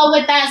 And so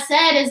with that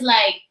said, is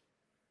like,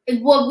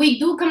 what we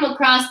do come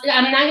across,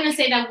 I'm not going to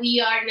say that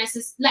we are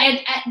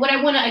necessarily, like, what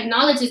I want to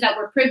acknowledge is that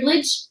we're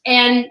privileged,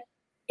 and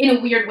in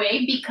a weird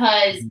way,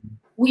 because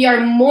we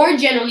are more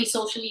generally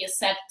socially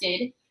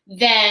accepted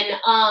than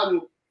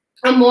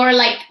a more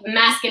like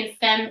masc and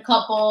femme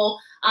couple,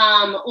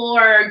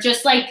 or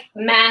just like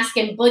masc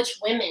and butch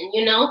women,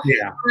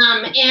 Yeah.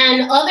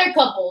 And other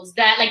couples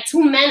that like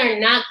 2 men are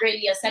not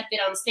greatly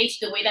accepted on stage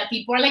the way that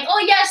people are like,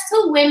 oh yes,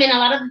 2 women. A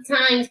lot of the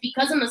times,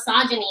 because of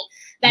misogyny,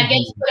 that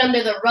gets put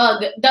under the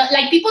rug.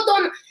 Like people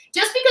don't.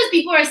 Just because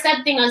people are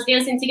accepting us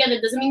dancing together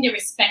doesn't mean they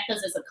respect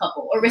us as a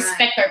couple or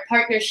respect our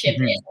partnership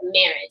as a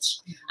marriage.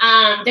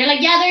 They're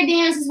like, yeah, they're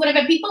dances,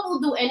 whatever. People will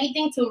do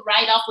anything to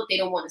write off what they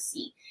don't want to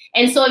see.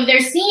 And so if they're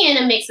seeing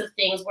a mix of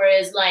things,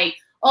 whereas like,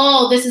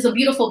 oh, this is a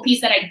beautiful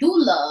piece that I do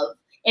love,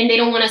 and they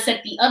don't want to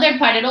set the other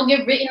part, it'll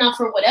get written off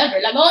for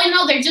whatever. Like, oh,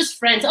 no, they're just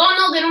friends. Oh,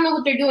 no, they don't know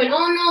what they're doing.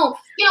 Oh, no,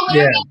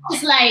 whatever. Yeah.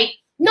 It's like,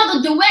 no, the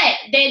duet,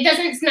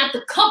 it's not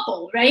the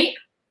couple, right?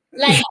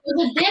 Like,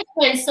 there's a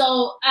difference.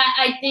 So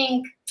I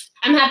think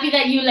I'm happy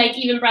that you like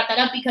even brought that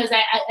up, because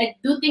I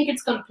do think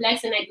it's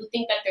complex, and I do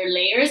think that there are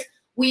layers.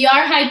 We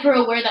are hyper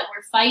aware that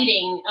we're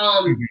fighting,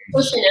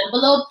 push an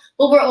envelope,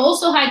 but we're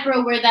also hyper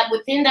aware that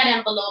within that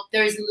envelope,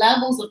 there's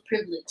levels of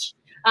privilege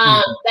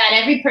that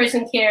every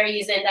person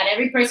carries, and that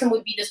every person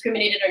would be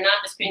discriminated or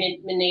not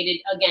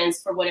discriminated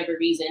against for whatever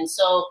reason.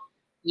 So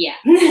yeah,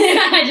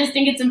 I just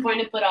think it's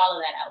important to put all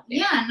of that out there.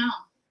 Yeah, no.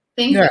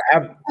 Thank you.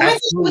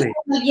 Absolutely.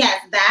 Yes,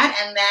 that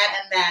and that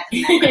and that.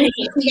 And that.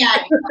 Yeah.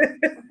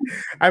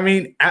 I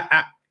mean,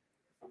 I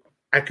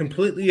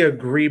completely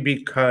agree,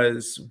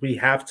 because we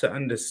have to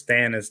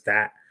understand is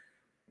that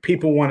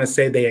people want to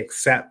say they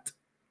accept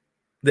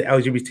the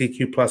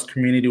LGBTQ plus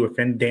community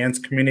within dance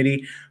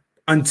community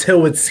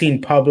until it's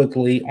seen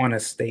publicly on a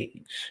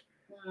stage.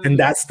 And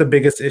that's the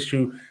biggest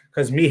issue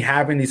because me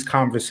having these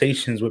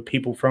conversations with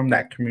people from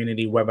that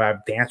community, whether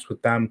I've danced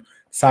with them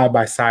side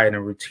by side in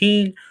a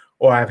routine,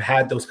 or I've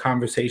had those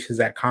conversations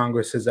at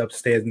congresses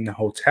upstairs in the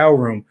hotel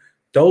room,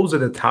 those are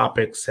the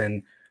topics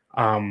and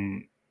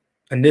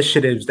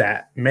initiatives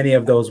that many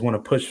of those want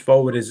to push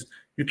forward. Is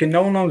you can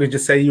no longer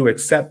just say you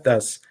accept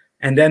us,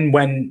 and then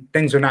when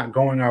things are not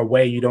going our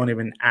way, you don't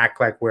even act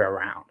like we're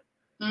around.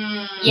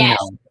 Yes.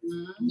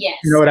 Yes.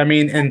 You know what I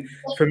mean? And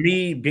for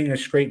me, being a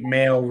straight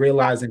male,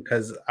 realizing,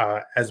 because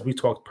as we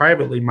talked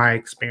privately, my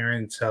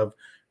experience of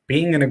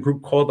being in a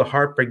group called the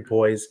Heartbreak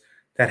Boys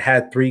that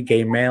had 3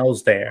 gay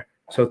males there.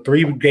 So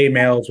 3 gay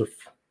males with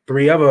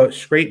 3 other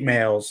straight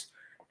males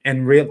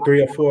and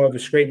 3 or 4 other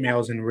straight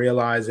males, and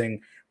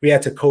realizing we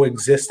had to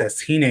coexist as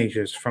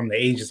teenagers from the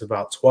ages of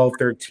about 12,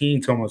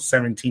 13 to almost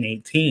 17,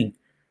 18.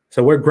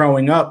 So we're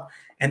growing up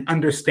and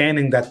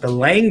understanding that the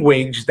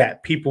language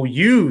that people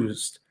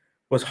used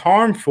was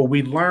harmful.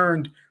 We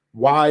learned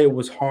why it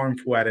was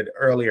harmful at an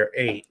earlier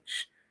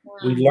age.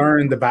 We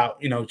learned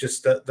about,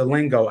 just the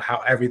lingo,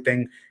 how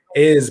everything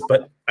is.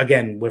 But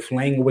again, with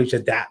language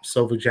adapts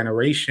over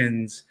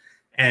generations,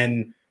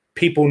 and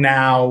people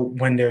now,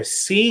 when they're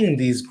seeing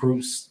these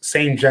groups,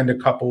 same gender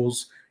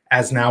couples,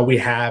 as now we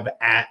have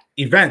at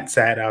events,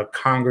 at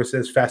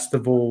congresses,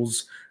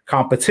 festivals,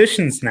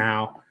 competitions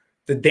now,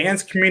 the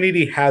dance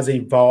community has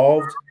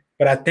evolved,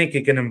 but I think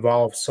it can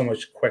evolve so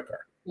much quicker,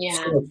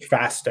 so much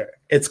faster.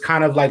 It's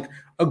kind of like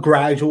a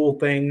gradual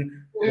thing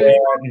where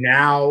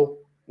now,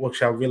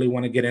 which I really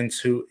want to get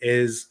into,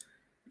 is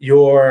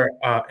your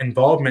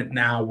involvement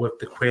now with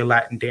the Queer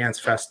Latin Dance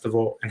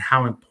Festival and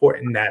how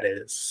important that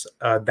is,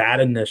 that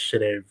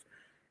initiative,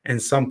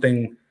 and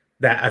something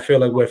that I feel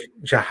like with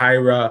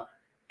Jahaira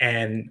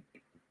and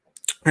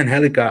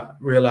Angelica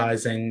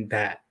realizing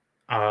that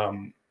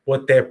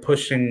what they're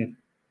pushing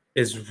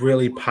is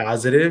really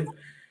positive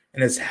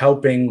and it's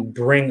helping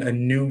bring a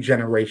new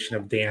generation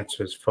of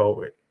dancers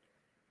forward.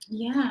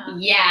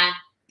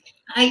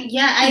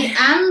 I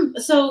am.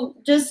 So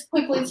just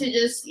quickly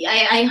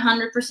I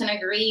 100%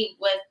 agree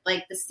with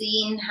like the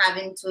scene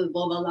having to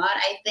evolve a lot.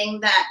 I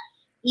think that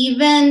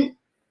even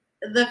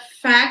the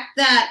fact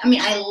that,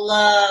 I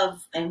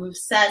love, and we've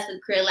said the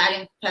Queer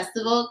Latin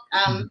Festival,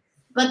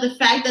 but the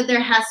fact that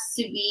there has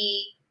to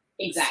be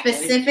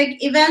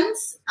specific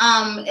events,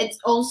 it's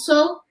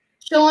also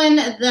showing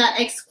the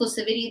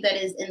exclusivity that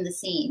is in the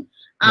scene.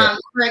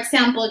 For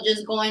example,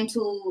 just going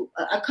to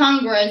a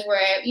congress where,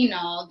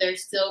 they're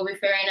still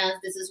referring us,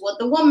 this is what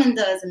the woman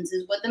does and this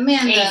is what the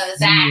man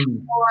does.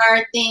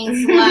 Or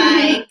things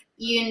like,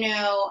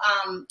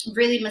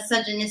 really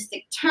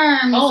misogynistic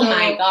terms. Oh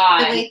my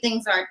God. The way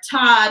things are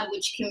taught,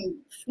 which can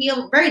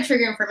feel very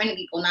triggering for many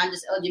people, not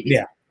just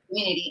LGBT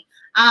community.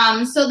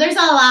 So there's a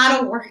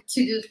lot of work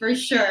to do for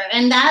sure.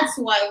 And that's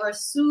why we're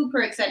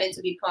super excited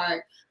to be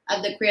part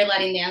of the Queer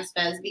Latin Dance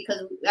Fest,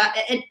 because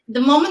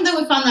the moment that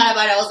we found out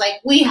about it, I was like,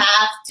 we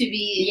have to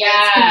be in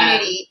this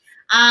community.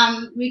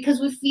 Because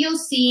we feel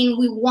seen,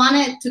 we want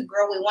it to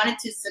grow, we want it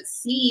to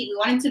succeed, we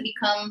want it to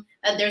become,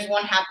 there's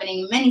one happening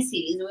in many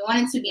cities. We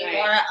want it to be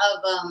more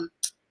of,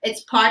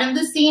 it's part of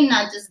the scene,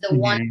 not just the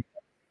one.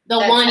 The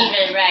one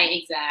event, right,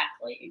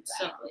 exactly.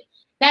 So,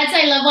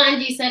 I love what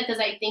Angie said, because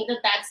I think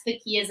that's the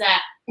key, is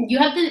that you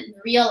have to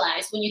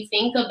realize when you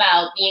think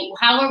about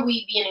how are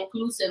we being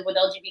inclusive with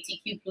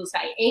LGBTQ plus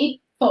IA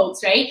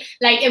folks, right?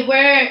 Like if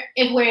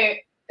we're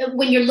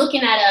when you're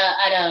looking at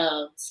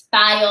a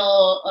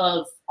style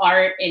of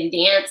art and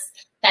dance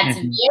that's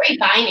very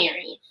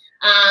binary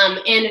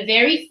and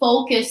very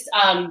focused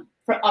on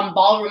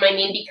ballroom,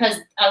 because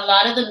a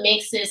lot of the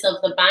mixes of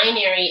the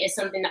binary is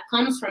something that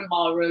comes from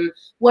ballroom,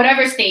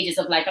 whatever stages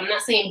of life. I'm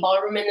not saying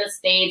ballroom in the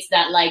States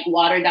that like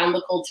water down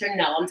the culture.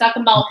 No, I'm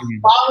talking about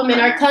ballroom in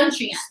our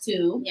countries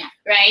too,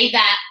 right?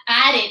 That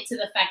added to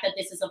the fact that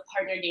this is a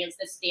partner dance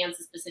that's danced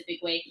a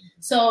specific way.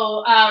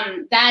 So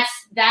that's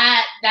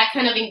that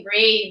kind of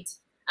engraved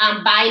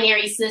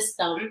binary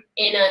system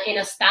in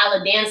a style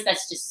of dance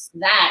that's just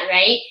that,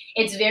 right?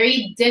 It's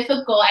very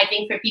difficult, I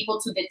think, for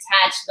people to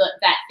detach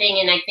that thing.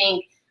 And I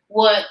think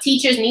what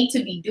teachers need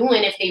to be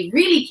doing, if they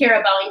really care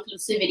about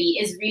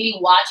inclusivity, is really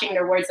watching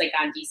their words, like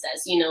Angie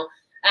says.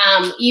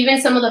 Even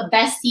some of the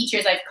best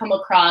teachers I've come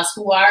across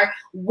who are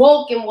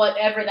woke and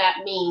whatever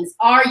that means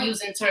are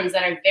using terms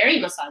that are very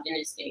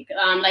misogynistic.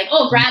 Like,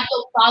 grab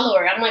the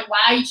follower. I'm like, why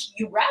are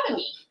you grabbing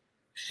me?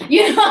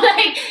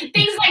 Like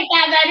things like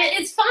that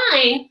it's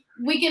fine.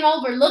 We can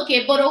overlook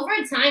it, but over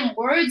time,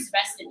 words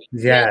resonate.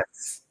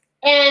 Yes.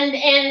 And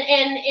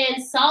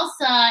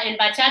salsa and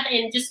bachata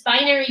and just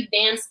binary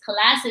dance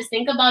classes,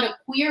 think about a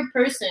queer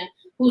person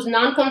who's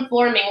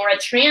non-conforming, or a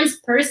trans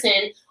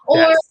person,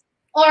 or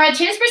a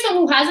trans person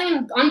who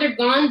hasn't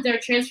undergone their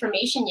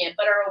transformation yet,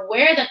 but are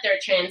aware that they're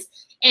trans,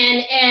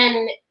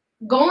 and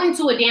going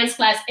to a dance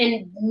class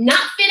and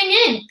not fitting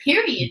in,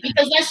 period,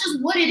 because that's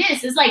just what it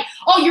is. It's like,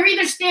 you're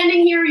either standing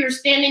here or you're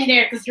standing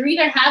there, because you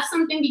either have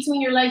something between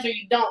your legs or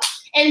you don't.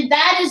 And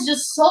that is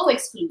just so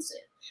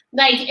exclusive.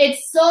 Like,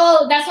 it's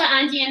so, that's what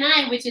Angie and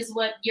I, which is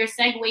what you're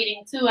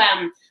segueing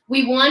to,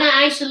 we want to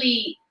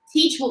actually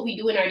teach what we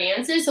do in our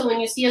dances. So when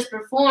you see us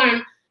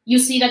perform, you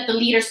see that the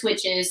leader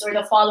switches or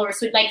the follower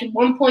switch. Like at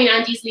one point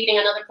Angie's leading,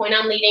 another point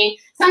I'm leading.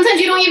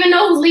 Sometimes you don't even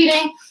know who's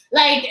leading.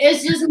 Like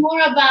it's just more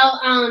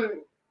about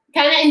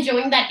kind of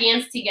enjoying that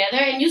dance together.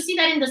 And you see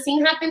that in the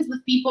scene happens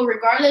with people,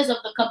 regardless of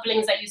the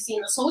couplings that you see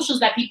in the socials,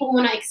 that people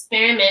want to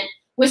experiment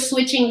with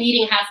switching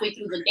leading halfway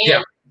through the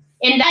dance.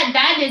 Yeah. And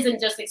that isn't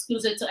just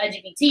exclusive to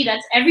LGBT.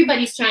 That's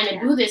everybody's trying to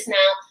do this now.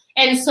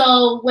 And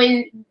so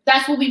when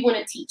that's what we want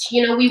to teach,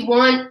 we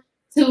want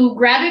to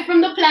grab it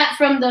from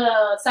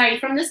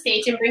the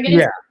stage and bring it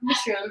into the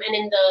classroom and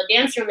in the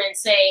dance room and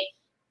say,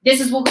 this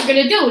is what we're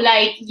gonna do.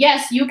 Like,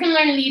 yes, you can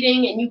learn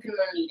leading and you can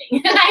learn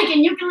leading.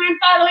 And you can learn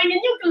following and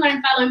you can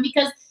learn following,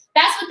 because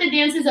that's what the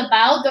dance is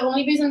about. The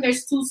only reason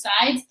there's two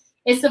sides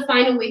is to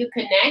find a way to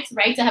connect,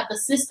 right? To have the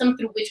system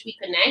through which we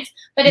connect.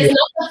 But it's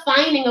not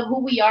defining of who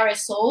we are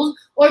as souls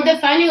or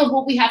defining of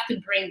what we have to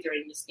bring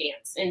during this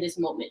dance in this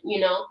moment,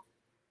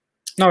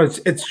 No,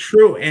 it's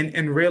true.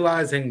 And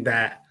realizing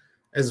that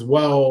as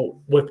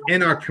well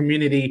within our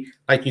community,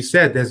 like you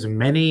said, there's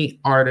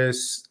many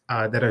artists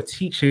that are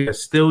teaching are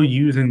still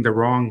using the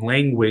wrong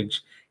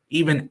language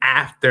even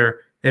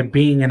after they're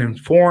being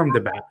informed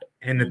about it.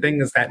 And the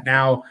thing is that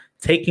now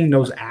taking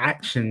those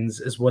actions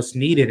is what's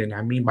needed. And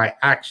I mean by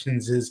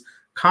actions is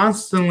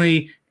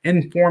constantly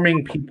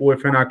informing people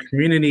within our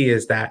community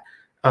is that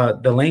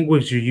the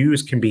language you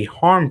use can be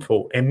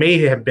harmful. It may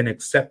have been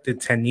accepted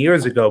 10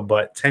 years ago,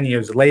 but 10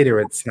 years later,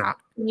 it's not.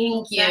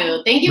 Thank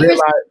you. Thank you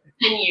for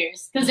 10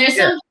 years. Because there's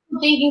some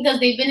people thinking because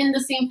they've been in the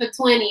scene for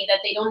 20 that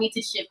they don't need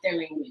to shift their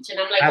language. And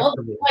I'm like,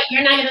 Absolutely. Well,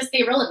 you're not going to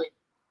stay relevant.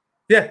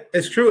 Yeah,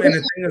 it's true. And the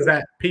thing is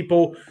that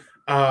people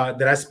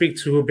that I speak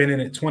to who've been in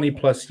it 20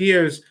 plus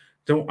years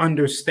don't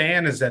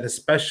understand is that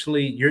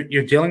especially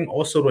you're dealing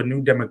also with a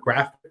new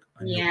demographic,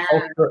 a new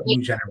culture, a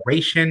new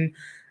generation,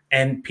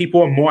 and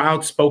people are more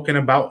outspoken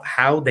about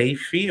how they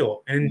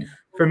feel. And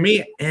for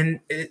me, and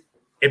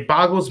it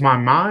boggles my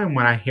mind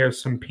when I hear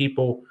some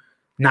people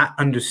not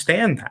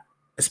understand that,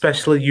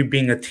 especially you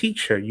being a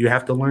teacher. You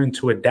have to learn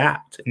to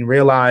adapt and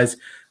realize.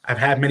 I've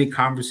had many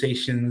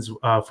conversations,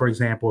 for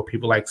example, with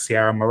people like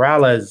Sierra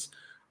Morales,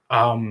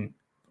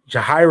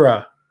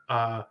 Jahaira,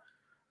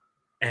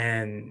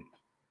 and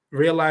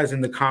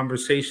realizing the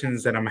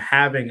conversations that I'm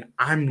having,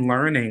 I'm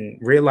learning,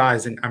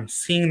 realizing I'm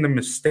seeing the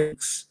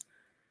mistakes.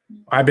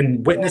 I've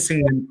been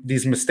witnessing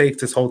these mistakes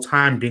this whole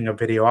time being a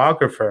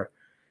videographer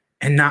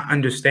and not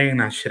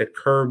understanding I should have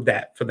curbed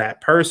that for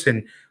that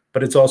person.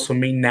 But it's also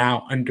me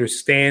now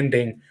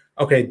understanding,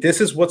 okay,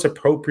 this is what's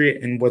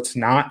appropriate and what's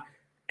not.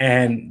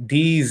 And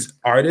these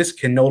artists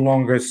can no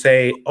longer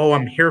say, oh,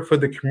 I'm here for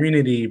the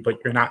community, but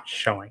you're not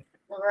showing.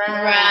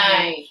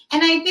 Right.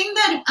 And I think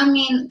that, I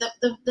mean,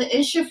 the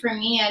issue for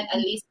me, at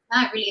least,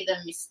 not really the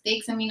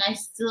mistakes. I mean, I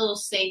still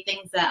say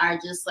things that are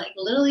just like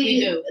literally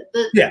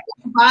the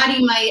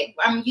body,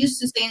 I'm used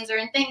to saying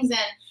certain things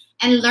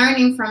and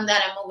learning from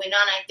that and moving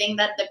on. I think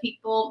that the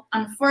people,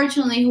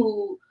 unfortunately,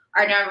 who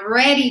are not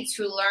ready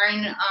to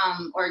learn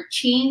or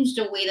change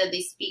the way that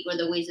they speak or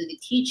the ways that they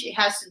teach, it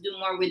has to do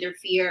more with their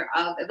fear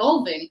of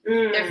evolving,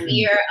 their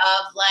fear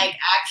of like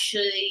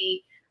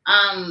actually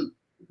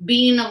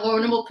being in a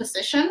vulnerable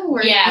position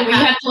where you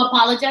have to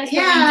apologize for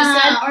what you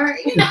just said, or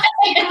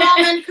come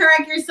on and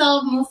correct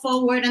yourself, move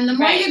forward, and the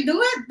more you do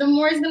it, the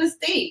more it's gonna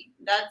stay.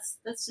 That's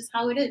just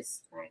how it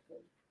is. I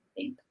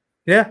think.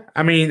 Yeah,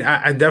 I mean,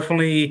 I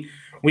definitely.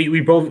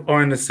 We both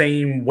are in the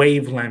same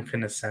wavelength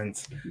in a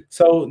sense.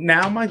 So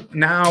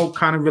now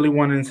kind of really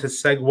wanting to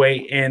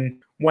segue in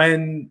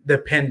when the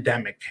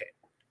pandemic hit.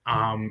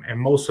 And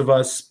most of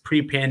us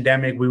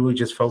pre-pandemic, we were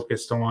just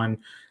focused on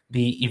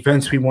the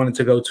events we wanted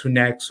to go to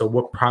next or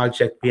what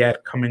project we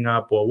had coming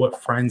up or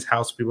what friend's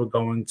house we were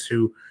going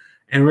to.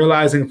 And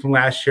realizing from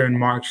last year in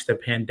March, the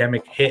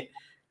pandemic hit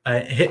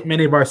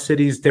many of our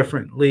cities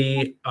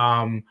differently,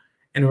 and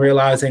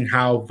realizing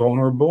how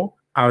vulnerable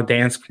our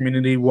dance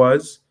community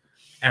was.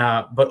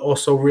 But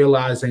also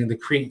realizing the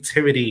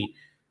creativity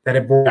that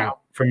it brought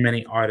out for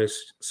many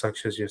artists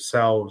such as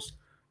yourselves.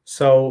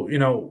 So,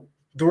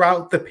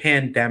 throughout the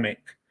pandemic,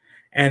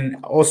 and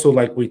also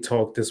like we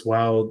talked as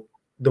well,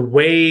 the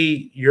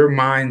way your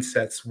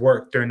mindsets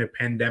work during the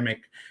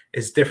pandemic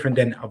is different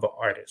than other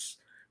artists.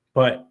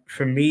 But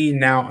for me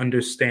now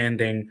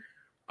understanding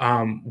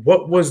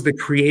what was the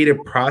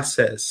creative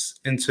process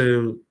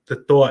into the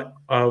thought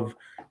of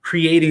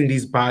creating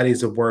these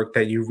bodies of work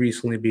that you've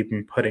recently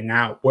been putting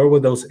out, where were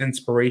those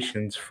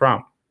inspirations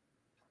from?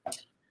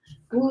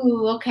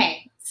 Ooh,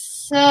 okay.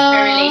 So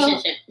a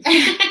relationship.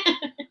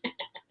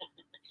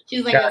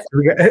 She's like,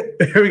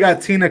 we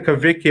got Tina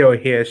Cavicchio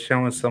here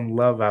showing some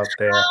love out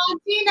there. Oh,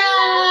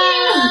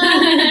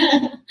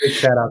 Tina! Big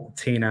shout out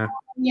to Tina.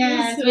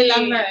 Yes, we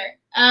love her.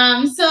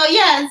 A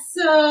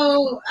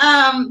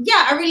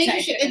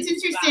relationship. It's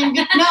interesting.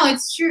 No,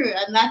 it's true.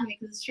 I'm laughing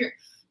because it's true.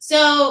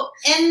 So,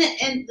 and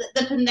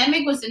the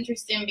pandemic was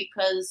interesting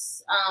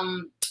because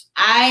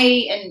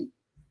I and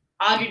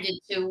Audrey did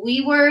too.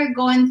 We were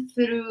going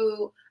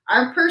through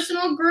our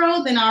personal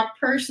growth and our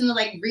personal,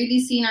 like really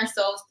seeing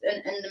ourselves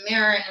in the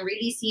mirror and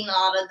really seeing a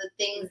lot of the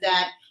things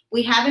that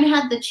we haven't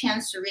had the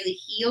chance to really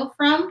heal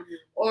from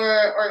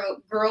or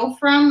grow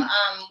from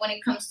when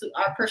it comes to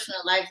our personal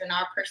lives and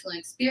our personal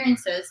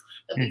experiences.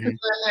 But because we're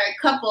a married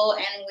couple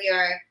and we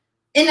are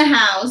in a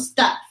house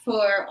stuck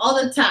for all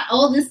this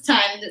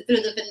time through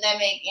the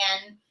pandemic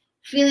and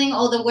feeling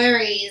all the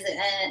worries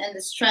and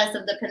the stress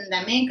of the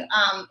pandemic,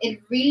 it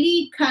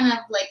really kind of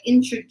like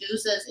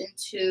introduces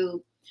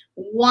into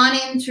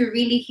wanting to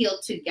really heal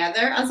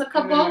together as a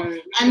couple.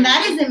 And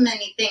that is in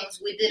many things.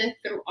 We did it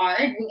through art.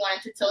 We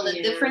wanted to tell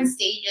the different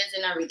stages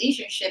in our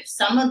relationship.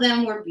 Some of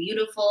them were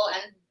beautiful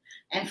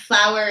and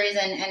flowers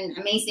and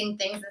amazing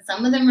things, and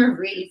some of them are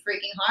really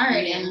freaking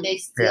hard, and they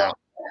still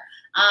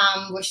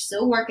we're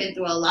still working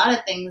through a lot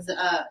of things,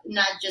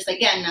 not just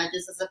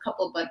as a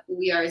couple, but who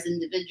we are as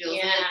individuals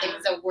and the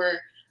things that we're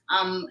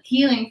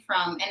healing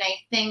from. And I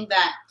think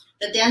that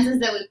the dances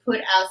that we put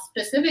out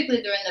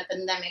specifically during the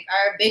pandemic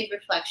are a big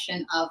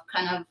reflection of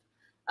kind of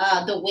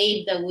the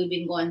wave that we've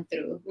been going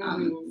through.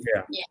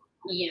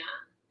 Yeah.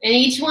 And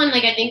each one,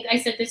 like I think I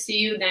said this to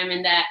you,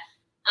 Damon, that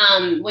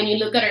when you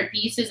look at our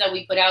pieces that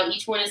we put out,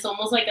 each one is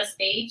almost like a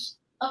stage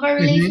of our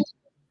relationship.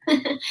 And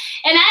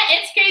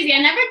it's crazy. I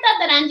never thought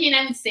that Angie and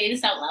I would say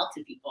this out loud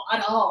to people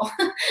at all.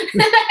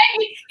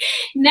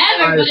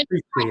 Never. I but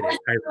appreciate it.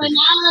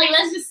 now, like,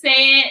 let's just say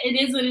it. It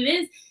is what it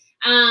is.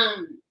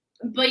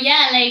 But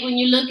yeah, like when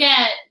you look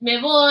at Me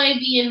Voy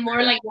being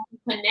more like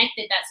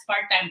connected, that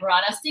spark that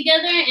brought us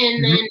together,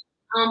 and then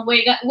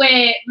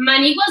where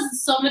Manique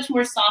was so much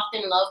more soft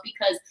in love,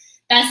 because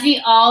that's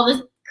all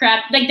the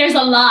crap. Like there's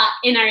a lot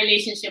in our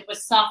relationship with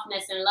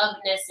softness and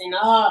loveness and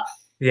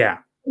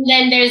And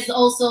then there's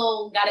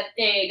also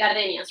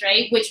Gardenias,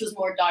 right? Which was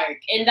more dark.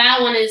 And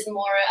that one is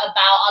more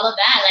about all of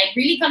that, like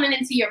really coming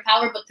into your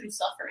power, but through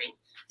suffering,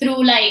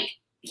 through like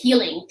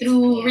healing,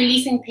 through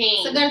releasing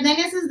pain. So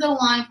Gardenias is the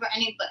one for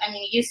anybody. I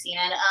mean, you've seen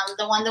it.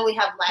 The one that we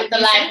have live with the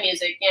live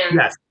music,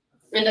 Yes.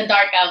 And the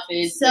dark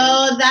outfits. So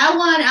that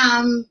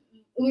one,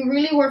 we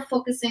really were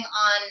focusing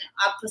on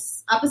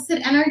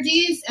opposite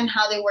energies and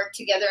how they work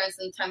together and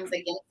sometimes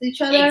against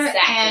each other.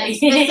 Exactly. And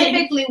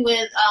specifically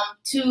with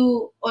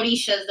two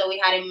orishas that we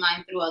had in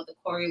mind throughout the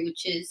choreo,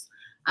 which is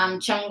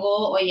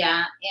Chango,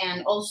 Oya,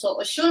 and also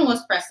Oshun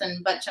was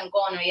present, but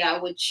Chango and Oya,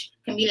 which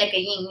can be like a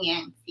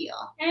yin-yang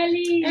feel.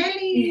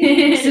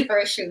 Ellie.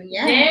 Super Oshun,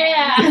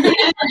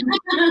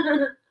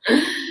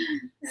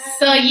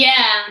 So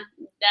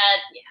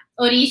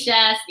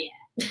orishas,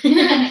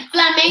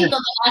 flamenco.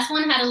 The last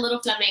one had a little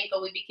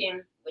flamenco.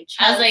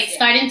 I was like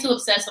starting to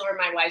obsess over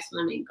my wife's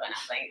flamenco, and I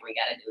was like, we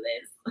gotta do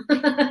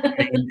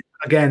this.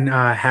 Again,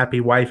 happy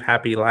wife,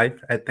 happy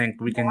life. I think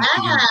we can.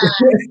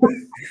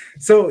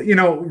 So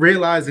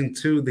realizing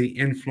too the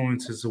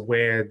influences of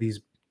where these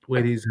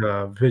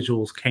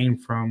visuals came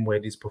from, where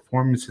these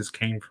performances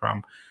came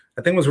from,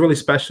 I think was really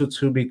special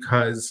too,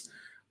 because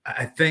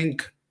I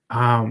think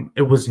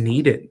it was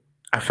needed.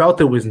 I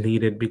felt it was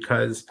needed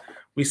because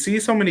we see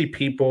so many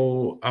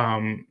people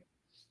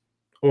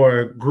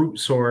or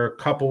groups or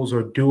couples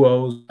or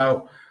duos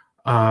out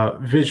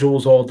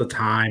visuals all the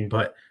time,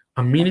 but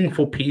a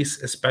meaningful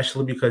piece,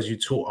 especially because you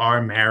two are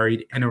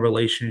married in a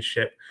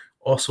relationship,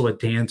 also a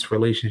dance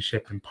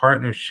relationship and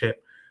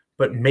partnership,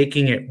 but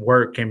making it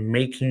work and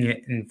making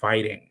it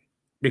inviting.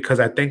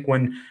 Because I think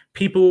when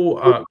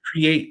people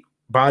create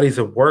bodies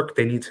of work,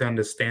 they need to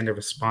understand the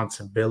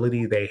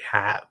responsibility they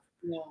have,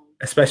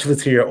 especially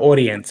to your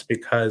audience,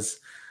 because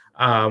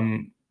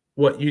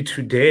what you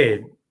two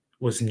did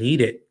was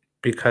needed,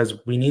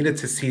 because we needed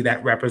to see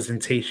that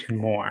representation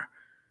more.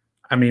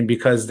 I mean,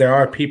 because there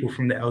are people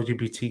from the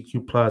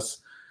LGBTQ plus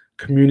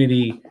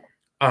community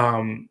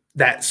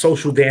that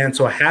social dance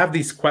or have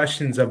these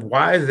questions of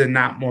why is there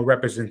not more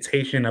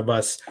representation of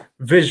us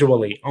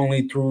visually,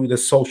 only through the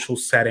social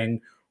setting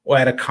or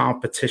at a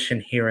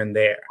competition here and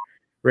there,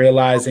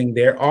 realizing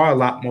there are a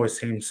lot more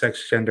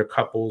same-sex gender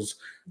couples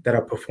that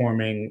are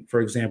performing,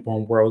 for example,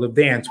 in World of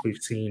Dance.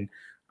 We've seen,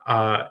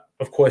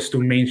 of course,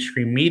 through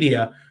mainstream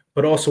media,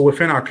 but also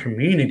within our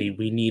community,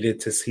 we needed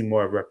to see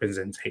more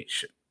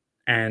representation.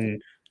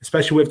 And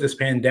especially with this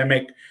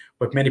pandemic,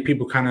 with many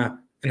people kind of,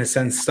 in a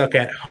sense, stuck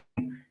at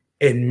home,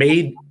 it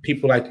made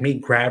people like me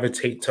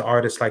gravitate to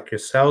artists like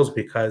yourselves,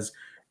 because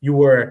you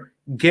were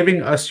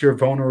giving us your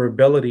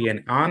vulnerability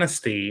and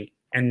honesty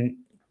and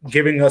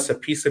giving us a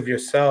piece of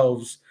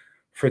yourselves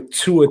for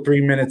 2 or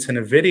 3 minutes in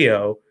a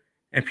video,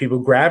 and people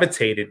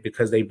gravitated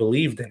because they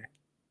believed in it.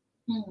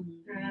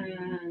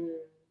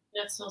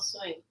 That's so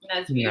sweet.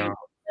 That's beautiful.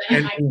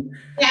 I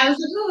was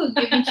like, ooh,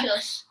 give me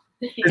chills.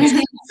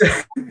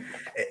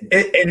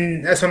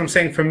 And that's what I'm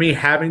saying. For me,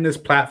 having this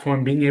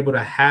platform, being able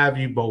to have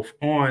you both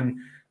on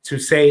to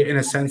say, in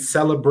a sense,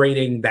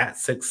 celebrating that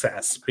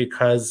success,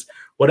 because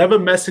whatever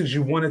message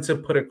you wanted to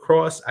put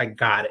across, I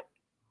got it.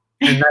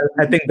 And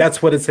I think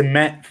that's what it's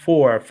meant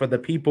for the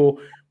people.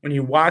 When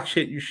you watch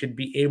it, you should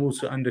be able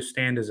to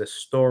understand there's a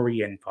story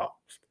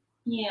involved.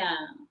 Yeah.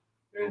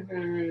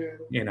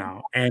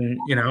 And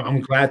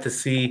I'm glad to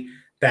see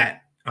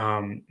that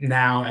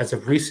now, as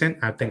of recent,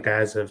 I think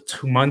as of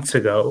 2 months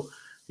ago,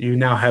 you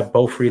now have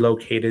both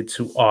relocated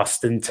to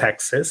Austin,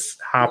 Texas,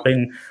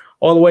 hopping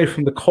all the way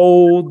from the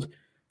cold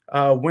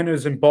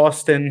winters in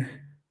Boston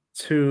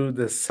to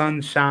the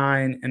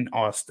sunshine in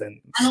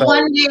Austin. And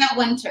one day of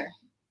winter.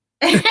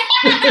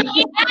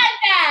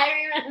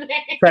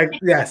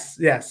 Yes.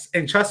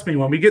 And trust me,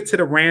 when we get to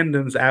the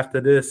randoms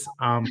after this,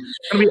 I'm going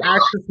to be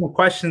asking some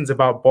questions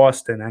about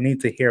Boston. I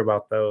need to hear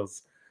about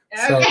those.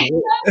 Okay.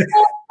 So that's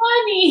so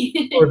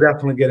funny. We'll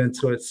definitely get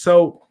into it.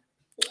 So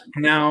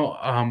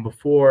now,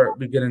 before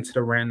we get into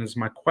the randoms,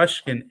 my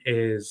question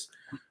is,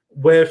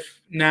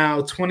 with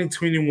now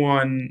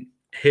 2021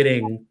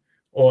 hitting,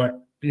 or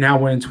now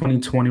we're in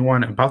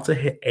 2021, about to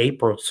hit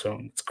April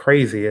soon. It's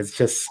crazy. It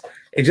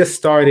just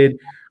started.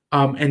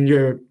 And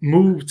your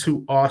move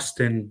to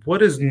Austin,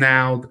 what is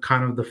now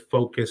the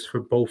focus for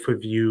both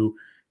of you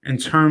in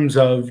terms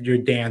of your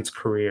dance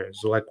careers?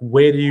 Like,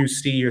 where do you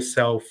see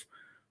yourself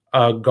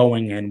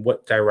going in?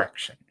 What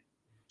direction?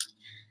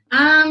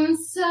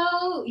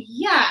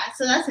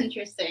 So that's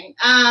interesting.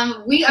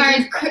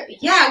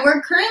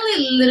 We're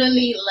currently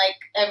literally like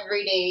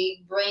every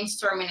day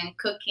brainstorming and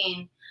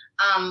cooking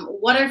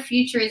what our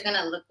future is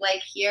gonna look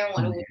like here and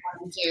what do we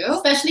want to do,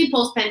 especially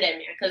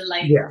post-pandemic, because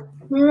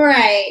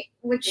right,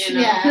 which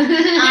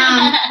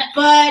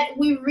but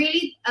we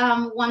really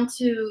want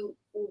to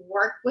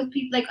work with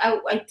people. Like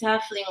I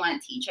definitely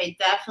want to teach. I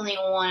definitely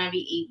want to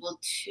be able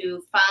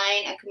to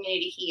find a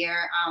community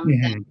here that we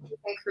can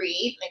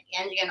create, like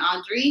Angie and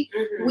Audrey.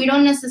 We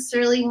don't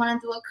necessarily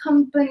want to do a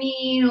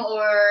company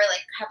or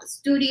like have a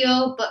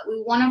studio, but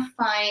we want to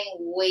find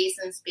ways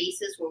and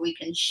spaces where we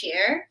can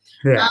share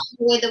the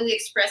way that we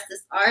express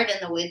this art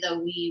and the way that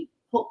we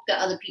hope that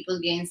other people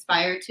get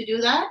inspired to do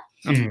that.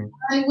 And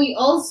we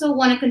also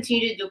want to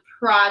continue to do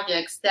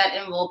projects that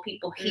involve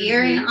people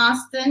here in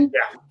Austin,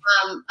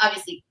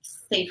 obviously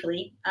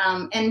safely.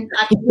 And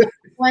actually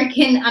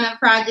working on a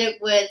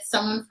project with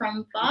someone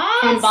from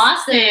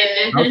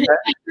Boston.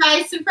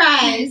 Okay.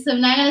 Surprise. I'm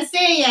not going to say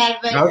it yet,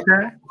 but it's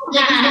going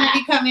to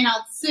be coming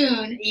out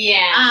soon.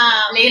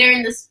 Yeah, later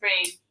in the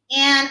spring.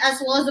 And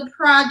as well as a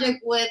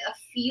project with a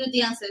few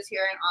dancers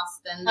here in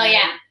Austin.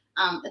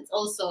 It's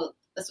also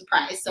a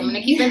surprise, so I'm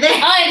gonna keep it there.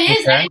 Oh, it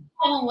is. I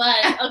know it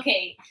was.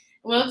 Okay.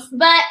 Whoops.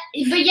 But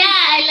yeah,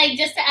 I like,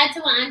 just to add to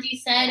what Angie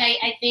said,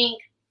 I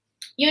think,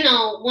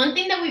 one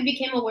thing that we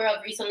became aware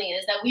of recently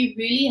is that we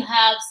really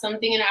have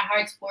something in our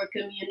hearts for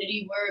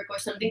community work or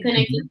something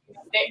connected to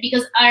it,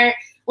 because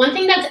one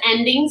thing that's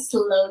ending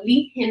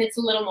slowly, and it's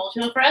a little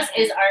emotional for us,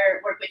 is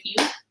our work with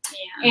youth.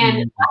 Yeah.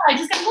 And I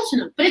just got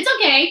emotional, but it's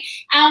okay.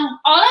 All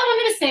I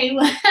wanted to say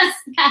was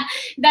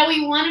that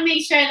we want to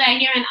make sure that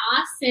here in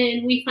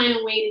Austin, we find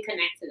a way to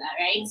connect to that,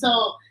 right?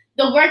 So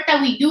the work that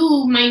we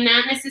do might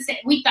not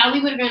necessarily, we thought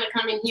we were going to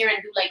come in here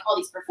and do like all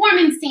these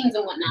performance teams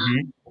and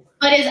whatnot,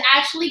 but it's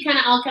actually kind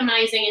of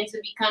alchemizing into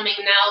becoming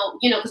now,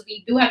 because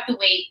we do have to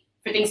wait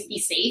for things to be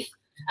safe.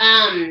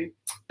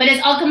 But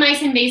it's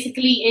alchemizing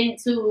basically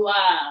into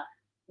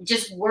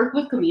just work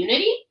with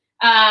community.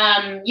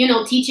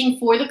 Teaching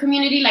for the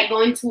community, like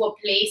going to a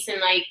place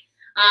and like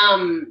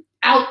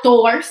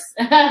outdoors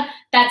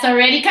that's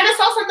already kind of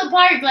Salsa in the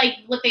Park, like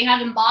what they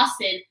have in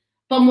Boston,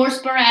 but more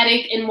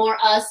sporadic and more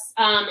us.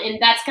 And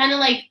that's kind of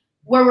like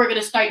where we're going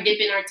to start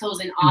dipping our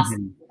toes in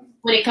Austin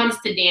when it comes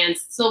to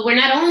dance. So we're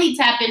not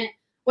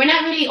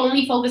really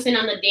only focusing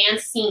on the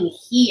dance scene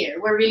here.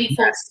 We're really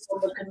focusing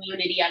on the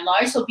community at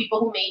large. So people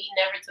who maybe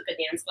never took a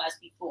dance class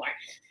before.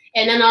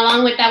 And then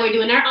along with that, we're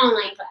doing our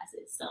online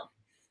classes. So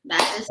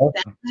so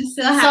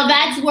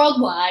that's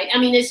worldwide. I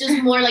mean, it's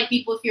just more like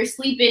people, if you're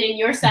sleeping in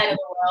your side of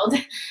the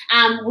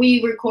world,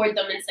 we record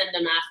them and send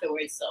them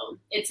afterwards. So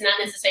it's not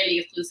necessarily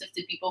exclusive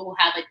to people who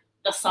have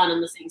the sun on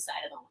the same side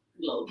of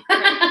the globe.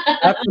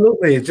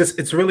 Absolutely.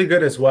 It's really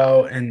good as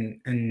well. And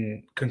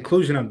in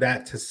conclusion of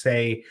that, to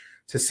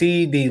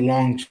see the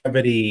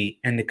longevity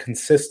and the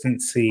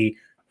consistency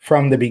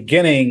from the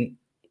beginning,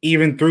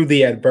 even through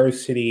the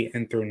adversity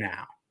and through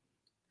now.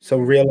 So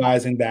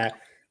realizing that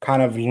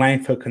kind of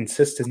length of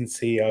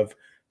consistency of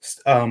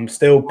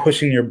still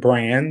pushing your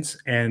brands,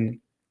 and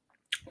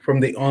from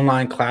the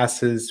online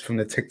classes, from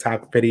the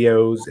TikTok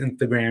videos,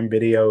 Instagram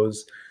videos,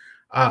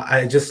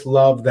 I just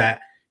love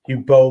that you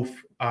both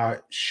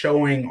are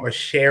showing or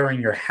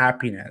sharing your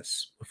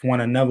happiness with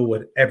one another,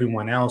 with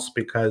everyone else,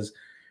 because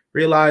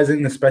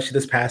realizing, especially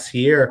this past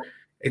year,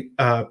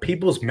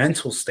 people's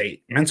mental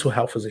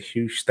health is a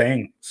huge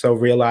thing. So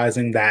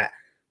realizing that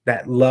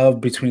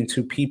love between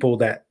two people,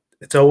 that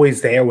it's always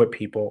there with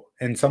people.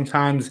 And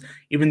sometimes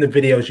even the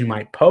videos you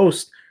might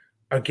post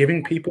are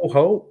giving people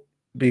hope,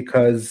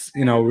 because,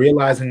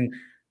 realizing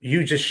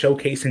you just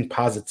showcasing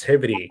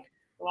positivity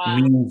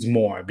means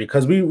more,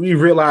 because we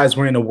realize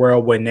we're in a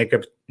world where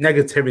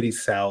negativity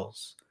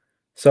sells.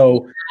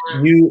 So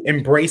you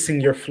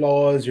embracing your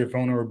flaws, your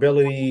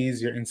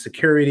vulnerabilities, your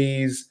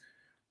insecurities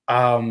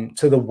to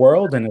the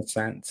world, in a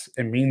sense,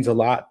 it means a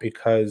lot,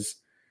 because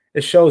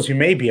it shows you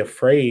may be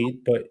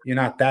afraid, but you're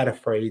not that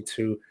afraid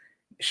to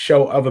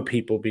show other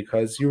people,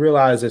 because you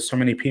realize there's so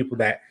many people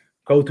that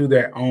go through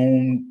their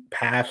own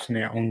paths and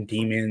their own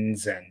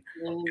demons, and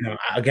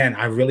again,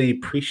 I really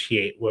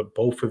appreciate what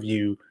both of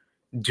you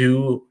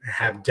do,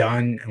 have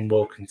done, and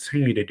will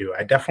continue to do.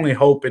 I definitely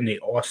hope in the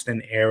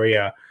Austin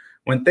area,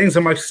 when things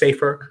are much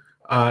safer,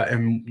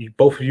 and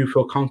both of you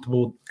feel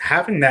comfortable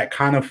having that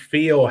kind of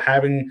feel,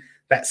 having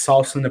that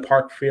Salsa in the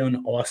Park feel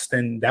in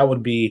Austin, that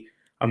would be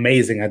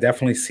amazing. I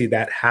definitely see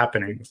that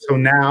happening. So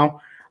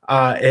now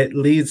it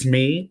leads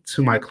me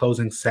to my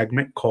closing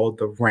segment called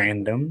The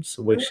Randoms,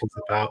 which is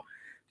about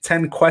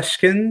 10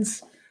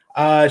 questions.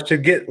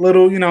 Should get a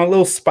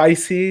little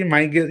spicy,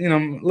 might get,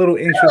 a little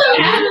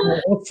interesting.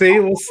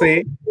 We'll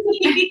see.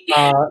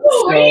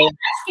 So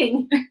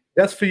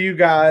just for you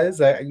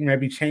guys, I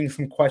maybe change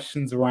some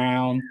questions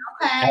around,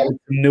 add some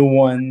new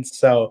ones.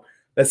 So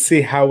let's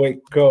see how it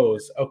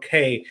goes.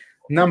 Okay,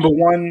 number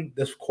one,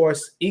 of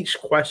course, each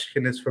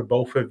question is for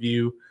both of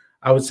you.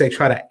 I would say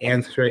try to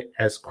answer it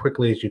as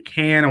quickly as you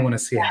can. I want to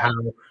see how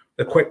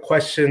the quick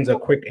questions are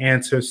quick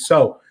answers.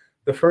 So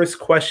the first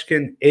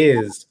question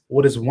is,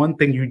 what is one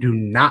thing you do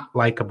not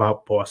like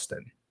about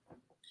Boston?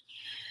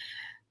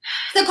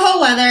 The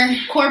cold weather.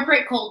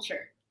 Corporate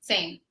culture.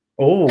 Same.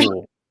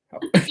 Oh.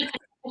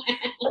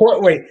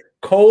 Wait,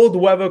 cold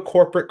weather,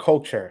 corporate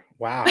culture.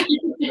 Wow.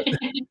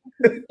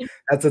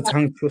 That's a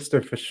tongue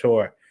twister for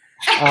sure.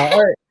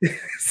 All right.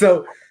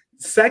 So,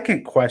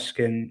 second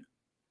question.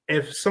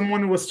 If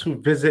someone was to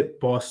visit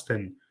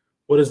Boston,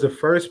 what is the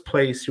first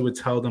place you would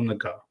tell them to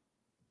go?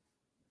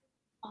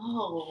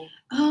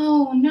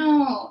 Oh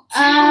no.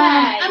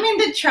 I mean,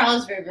 the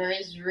Charles River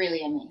is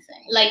really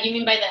amazing. Like, you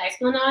mean by the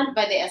Esplanade?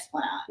 By the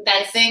Esplanade.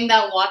 That thing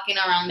that walking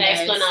around the there,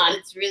 Esplanade.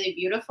 It's really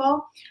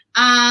beautiful.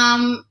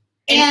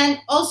 And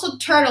also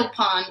Turtle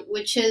Pond,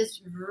 which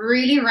is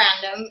really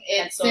random.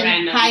 It's so in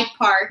random. Hyde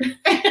Park.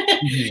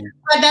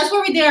 But that's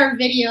where we did our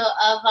video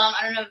of, I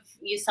don't know if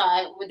you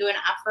saw it, we're doing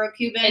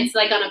Afro-Cuban. It's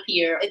like on a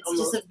pier. It's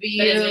almost. Just a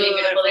beautiful, it's really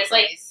beautiful. There's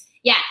like,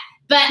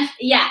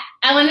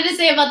 I wanted to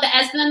say about the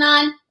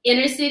Esplanade,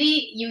 inner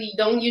city, you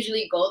don't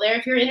usually go there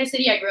if you're inner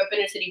city. I grew up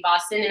inner city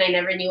Boston, and I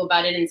never knew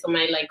about it until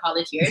my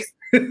college years.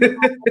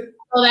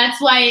 So that's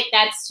why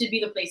that should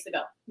be the place to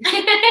go.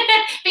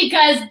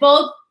 Because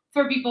both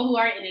for people who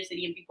are inner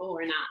city and people who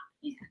are not.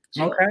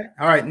 Yeah. Okay.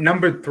 All right.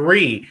 Number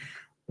 3,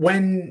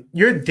 when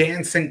you're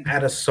dancing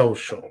at a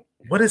social,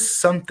 what is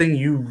something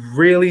you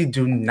really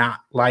do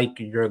not like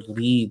your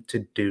lead to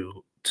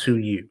do to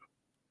you?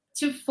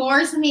 To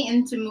force me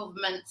into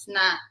movements,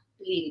 not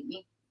leading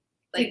me.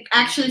 Like,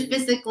 actually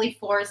physically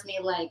force me,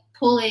 like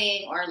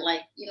pulling or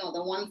like,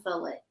 the ones that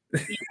like,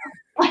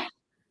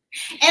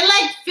 it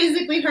like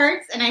physically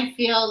hurts, and I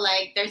feel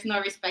like there's no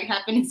respect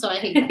happening, so I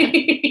hate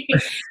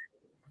that.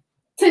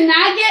 To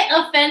not get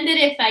offended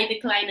if I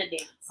decline a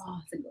dance.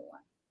 Oh, it's a good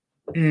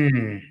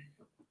one.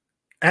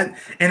 And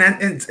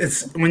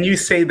it's when you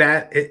say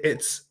that,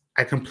 it's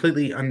I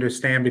completely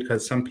understand,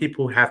 because some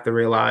people have to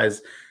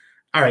realize,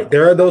 all right,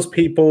 there are those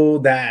people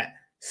that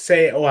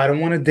say, oh, I don't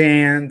want to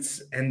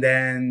dance, and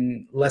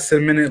then less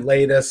than a minute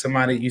later,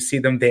 you see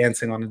them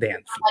dancing on the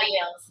dance floor. Somebody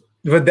else.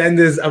 But then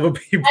there's other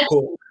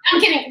people. I'm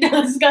kidding.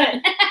 No, it's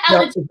good.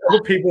 There's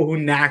other people who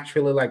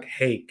naturally like,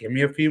 hey, give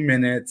me a few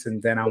minutes,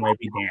 and then I'll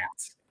maybe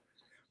dance.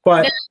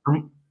 But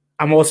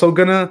I'm also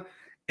gonna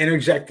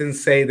interject and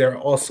say there are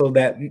also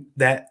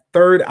that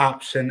third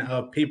option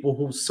of people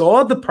who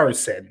saw the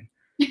person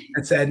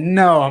and said,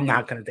 no, I'm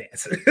not gonna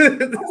dance. So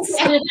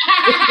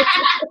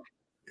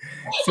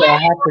I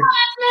have to.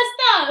 That's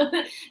messed up.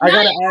 I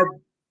gotta add.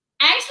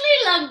 I actually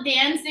love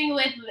dancing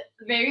with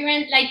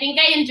I think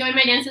I enjoy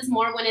my dances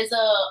more when it's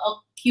a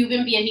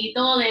Cuban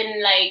viejito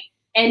than like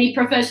any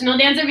professional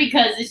dancer,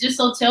 because it's just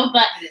so chill.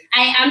 But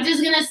I'm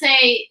just gonna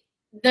say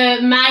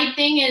my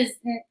thing is,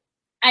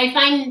 I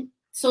find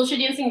social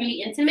dancing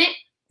really intimate,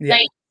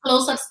 like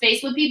close up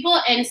space with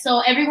people, and so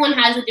everyone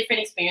has a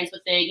different experience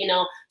with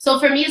it, So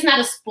for me, it's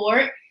not a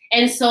sport,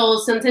 and so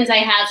sometimes I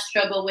have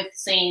struggled with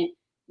saying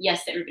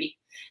yes to everybody.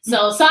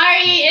 So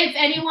sorry if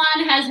anyone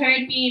has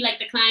heard me like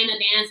decline a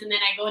dance and then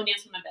I go and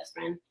dance with my best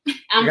friend.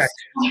 I'm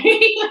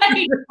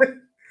sorry.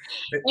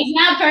 It's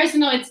not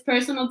personal. It's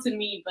personal to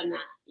me, but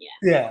not.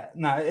 Yeah.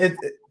 No,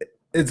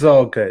 it's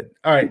all good.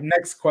 All right.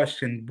 Next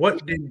question.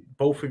 What did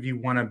both of you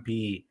want to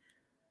be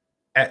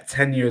at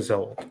 10 years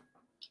old?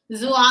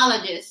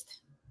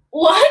 Zoologist.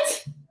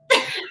 What?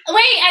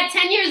 Wait, at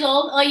 10 years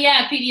old? Oh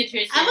yeah,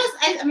 pediatrician.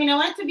 I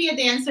wanted to be a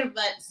dancer,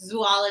 but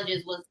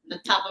zoologist was the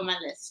top of my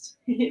list.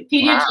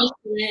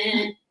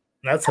 Pediatrician. Wow.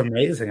 That's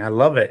amazing. I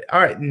love it. All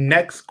right,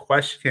 next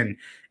question.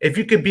 If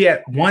you could be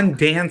at one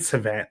dance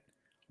event,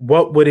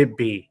 what would it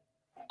be?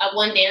 At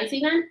one dance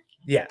event?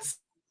 Yes.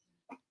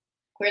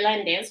 Queer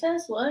Line Dance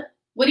Fest? What?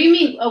 What do you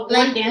mean?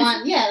 One dance?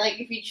 One, yeah, like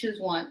if you choose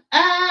one.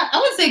 I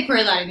would say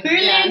Queer Line.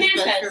 Queer Line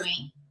Dance Fest for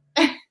me.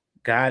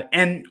 God,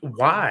 and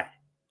why?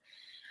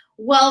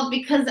 Well,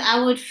 because I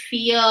would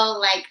feel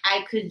like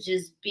I could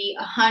just be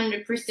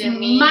 100%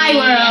 me. My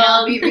world. And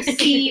I'll be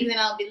received and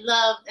I'll be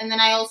loved. And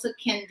then I also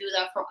can do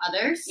that for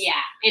others. Yeah,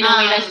 in a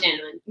way that's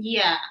genuine.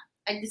 Yeah.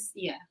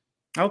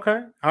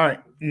 Okay. All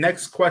right.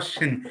 Next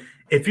question.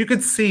 If you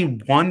could see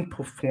one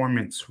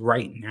performance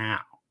right now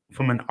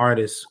from an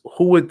artist,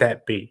 who would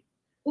that be?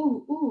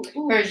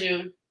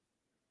 Perjun.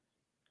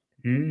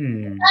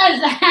 Mm.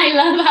 I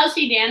love how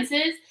she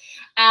dances.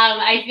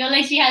 I feel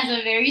like she has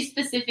a very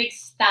specific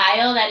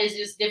style that is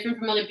just different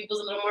from other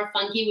people's, a little more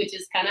funky, which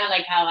is kind of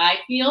like how I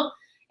feel.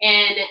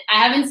 And I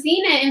haven't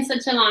seen it in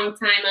such a long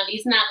time, at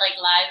least not like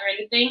live or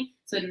anything.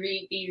 So it'd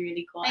really be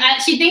really cool.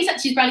 She thinks that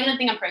she's probably gonna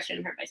think I'm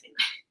pressuring her by saying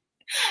that.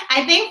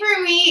 I think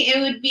for me it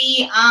would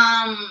be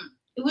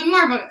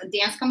more of a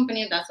dance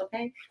company, if that's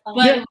okay.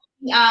 But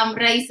yeah.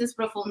 Raíces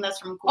Profundas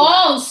from Cuba.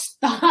 Oh,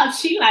 stop!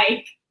 She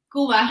like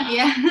Cuba,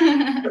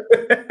 yeah.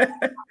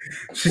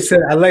 She said,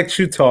 "I let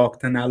you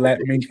talk, then I let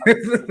me."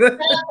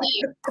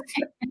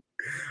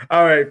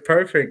 All right,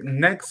 perfect.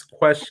 Next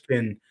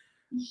question.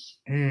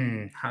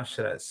 How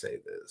should I say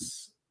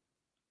this?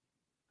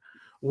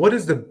 What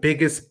is the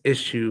biggest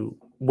issue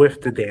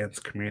with the dance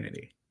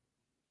community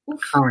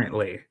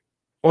currently?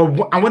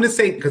 Or I want to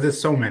say, because there's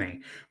so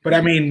many, but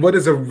I mean, what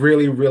is a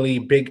really, really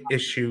big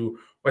issue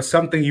or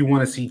something you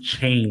want to see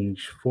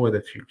change for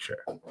the future?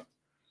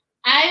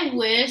 I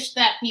wish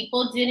that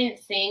people didn't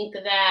think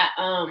that,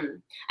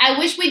 I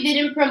wish we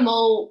didn't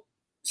promote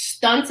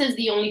stunts as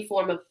the only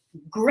form of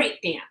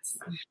great dance.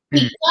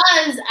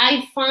 Because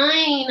I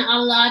find a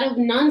lot of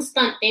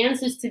non-stunt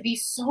dances to be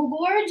so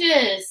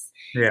gorgeous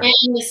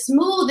and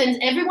smooth,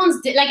 and everyone's,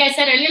 like I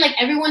said earlier, like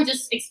everyone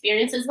just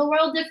experiences the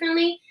world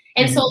differently.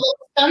 And so the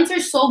stunts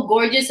are so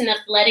gorgeous and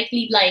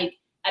athletically like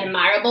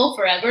admirable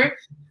forever.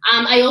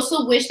 I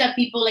also wish that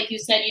people, like you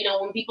said, you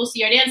know, when people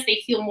see our dance,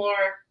 they feel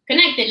more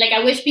connected. Like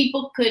I wish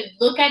people could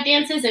look at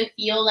dances and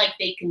feel like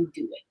they can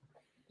do it,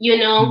 you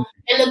know,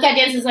 and look at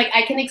dances like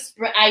I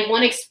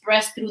want to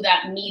express through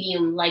that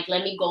medium. Like,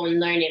 let me go and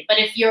learn it. But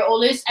if you're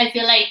always, I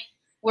feel like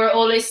we're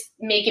always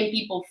making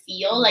people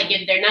feel like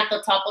if they're not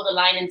the top of the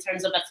line in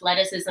terms of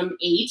athleticism,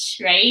 age,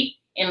 right?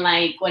 And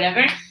like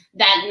whatever,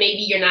 that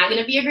maybe you're not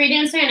going to be a great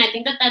dancer. And I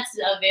think that that's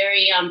a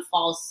very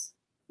false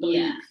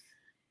belief.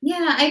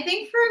 Yeah, I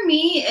think for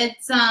me,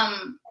 it's,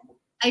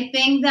 I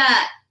think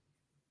that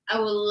I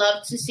would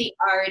love to see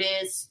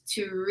artists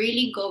to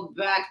really go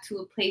back to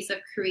a place of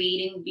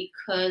creating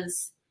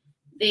because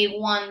they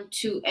want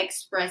to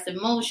express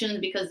emotions,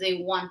 because they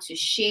want to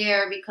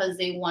share, because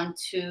they want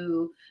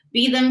to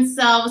be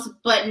themselves,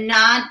 but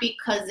not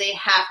because they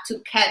have to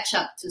catch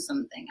up to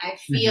something. I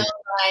feel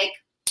like,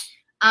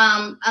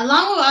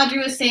 along with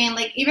Audrey was saying,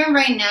 like, even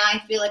right now,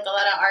 I feel like a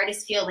lot of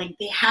artists feel like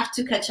they have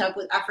to catch up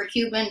with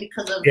Afro-Cuban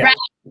because of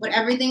what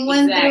everything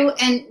went through.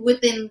 And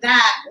within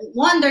that,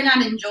 one, they're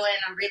not enjoying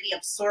and really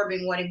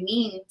absorbing what it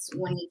means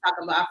when you talk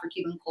about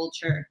Afro-Cuban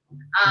culture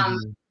and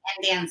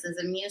dances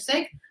and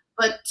music.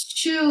 But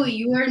two,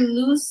 you are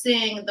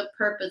losing the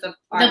purpose of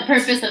art. The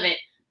purpose of it.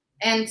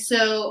 And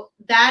so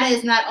that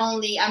is not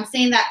only, I'm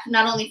saying that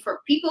not only for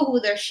people who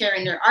they're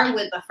sharing their art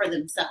with, but for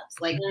themselves.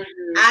 Like,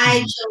 I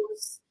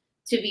chose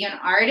to be an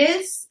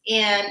artist,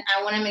 and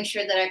I want to make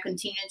sure that I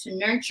continue to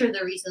nurture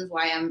the reasons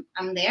why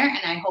I'm there,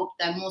 and I hope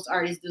that most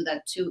artists do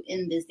that too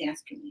in this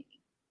dance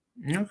community.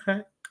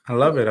 Okay, I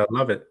love it. All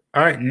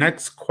right,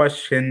 next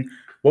question: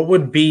 what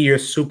would be your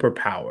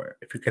superpower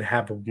if you could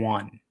have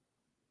one?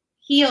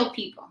 Heal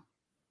people.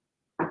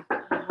 Oh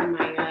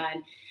my god,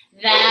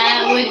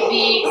 that would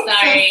be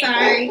sorry. So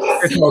sorry.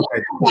 Oh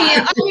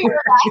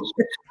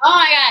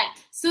my god,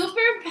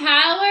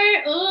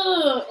 superpower.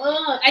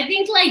 Oh, I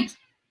think like.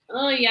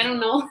 Oh, yeah, I don't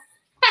know.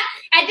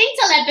 I think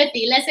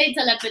telepathy. Let's say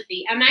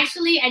telepathy. I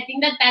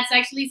think that's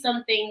actually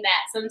something that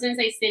sometimes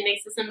I sit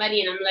next to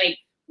somebody and I'm like,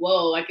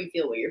 whoa, I can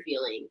feel what you're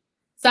feeling.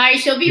 Sorry,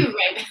 she'll be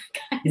right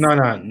back,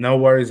 guys. No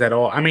worries at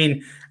all. I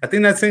mean, I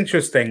think that's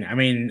interesting. I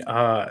mean,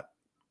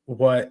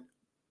 what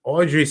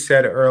Audrey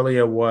said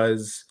earlier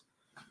was,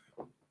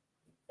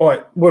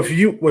 or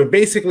with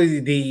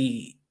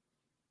basically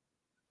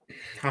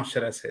how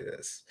should I say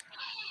this?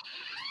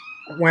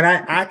 When I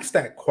asked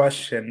that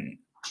question,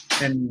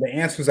 and the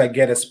answers I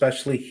get,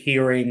 especially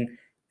hearing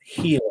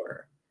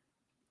healer,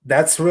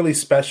 that's really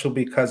special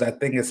because I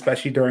think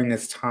especially during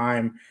this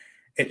time,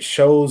 it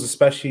shows,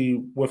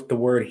 especially with the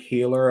word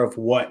healer, of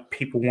what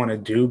people want to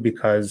do,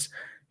 because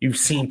you've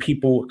seen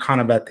people kind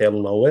of at their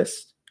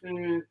lowest.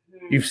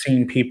 You've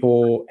seen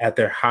people at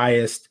their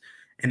highest.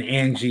 And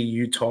Angie,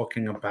 you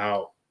talking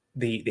about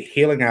the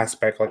healing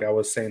aspect, like I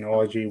was saying,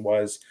 Audrey,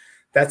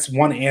 that's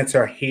one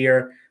answer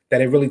here that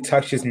it really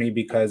touches me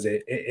because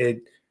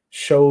it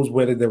shows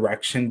where the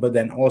direction, but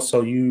then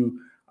also you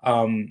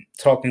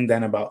talking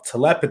then about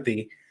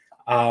telepathy.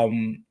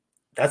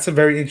 That's a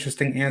very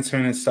interesting answer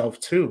in itself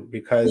too,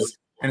 because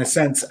in a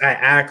sense,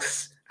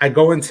 I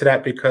go into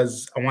that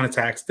because I wanted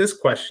to ask this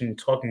question,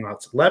 talking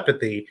about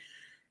telepathy.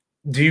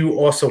 Do you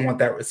also want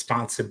that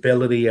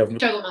responsibility of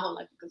struggle my whole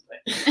life this way?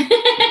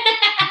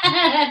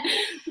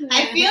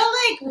 I feel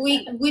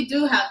like we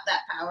do have that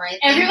power.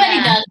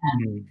 Everybody does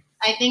that.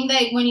 I think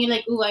that when you're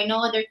like, ooh, I know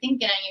what they're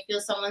thinking, and you feel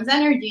someone's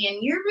energy,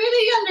 and you're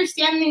really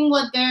understanding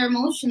what their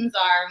emotions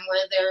are and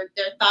where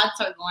their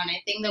thoughts are going,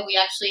 I think that we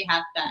actually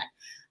have that.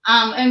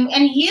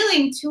 And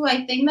healing too,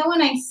 I think that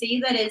when I say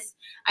that is,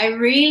 I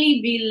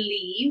really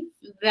believe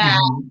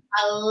that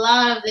a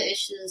lot of the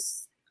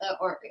issues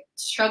or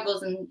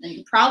struggles and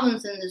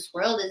problems in this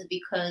world is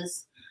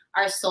because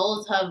our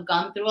souls have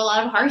gone through a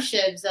lot of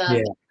hardships, of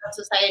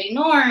society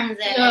norms,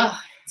 and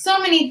so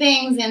many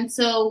things. And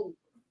so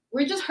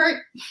we're just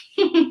hurt.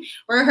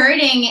 We're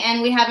hurting,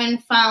 and we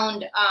haven't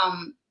found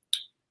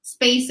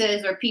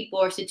spaces or people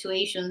or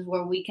situations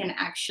where we can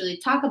actually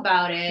talk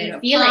about it, or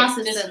feel process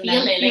it. Just them,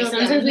 feel it. Like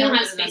sometimes we don't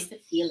have space to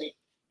feel it.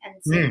 And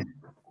so,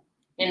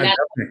 and that's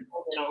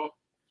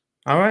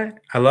all right.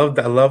 I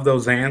love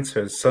those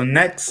answers. So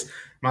next,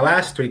 my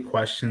last 3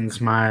 questions.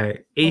 My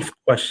 8th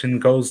question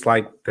goes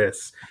like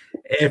this: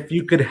 if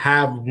you could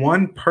have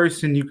one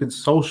person you could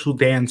social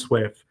dance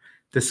with,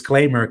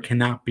 disclaimer,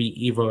 cannot be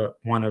either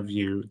one of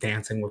you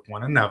dancing with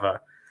one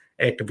another.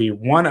 It could be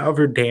one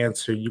other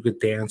dancer you could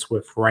dance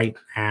with right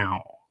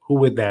now. Who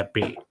would that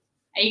be?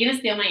 Are you gonna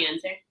steal my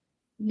answer?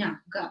 No,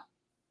 go.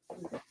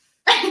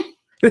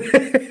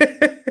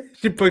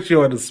 She puts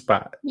you on the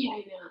spot. Yeah, I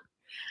know.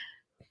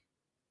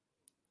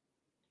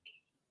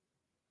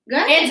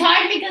 Good. It's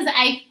hard because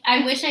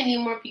I wish I knew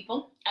more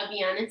people. I'll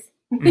be honest.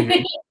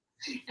 Mhm.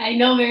 I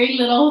know very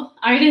little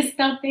artists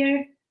out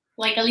there,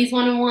 like at least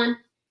 1-on-1.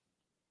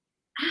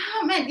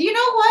 Oh man, you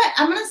know what?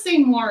 I'm gonna say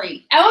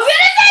Maury. I was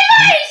gonna say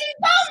Maury. She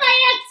stole my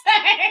answer.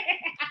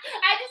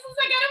 I just was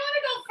like, I don't want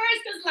to go first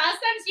because last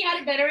time she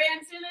had a better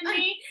answer than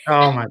me.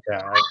 Oh my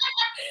God.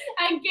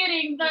 I'm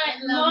kidding, but I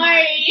love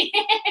Maury. I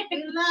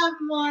love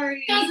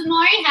Maury. Because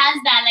Maury has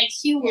that, like,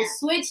 she will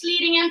switch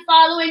leading and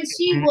following.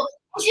 She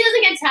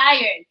doesn't get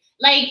tired.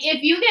 Like,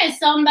 if you get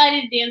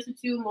somebody to dance with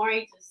you,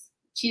 Maury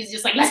she's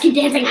just like, let's keep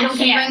dancing. I don't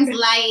care. She brings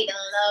light and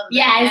love.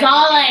 Yeah, it's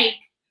all like,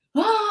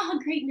 oh,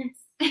 greatness.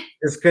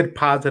 It's good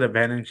positive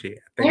energy. I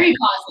think. Very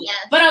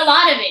positive, but a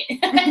lot of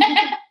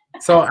it.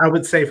 So I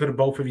would say for the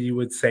both of you,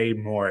 would say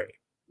Maury.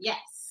 Yes.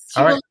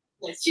 All right.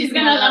 She's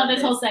gonna love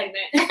this whole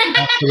segment.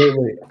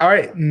 Absolutely. All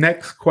right.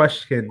 Next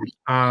question.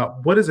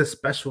 What is a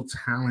special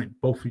talent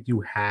both of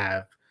you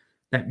have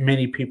that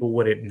many people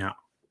wouldn't know?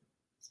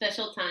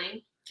 Special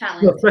time.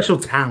 Talent. No, special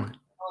talent.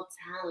 Oh,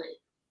 talent.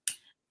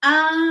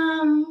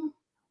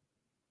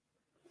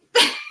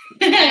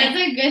 That's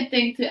a good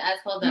thing to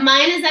ask. Hold on.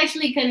 Mine is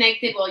actually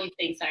connected. Well, you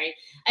think, sorry.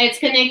 It's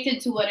connected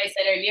to what I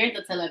said earlier,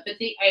 the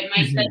telepathy.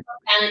 My special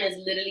talent is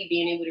literally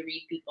being able to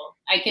read people.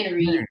 I can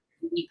read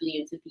deeply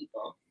into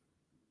people.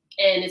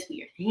 And it's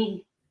weird.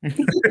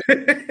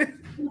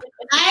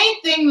 I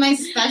think my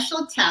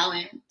special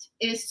talent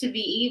is to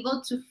be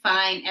able to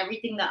find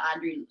everything that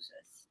Audrey loses.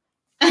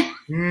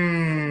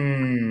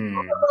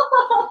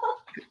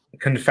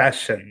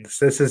 Confessions.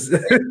 This is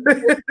but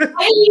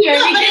it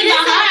is an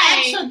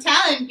actual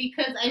talent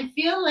because I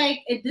feel like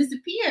it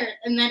disappeared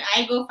and then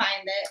I go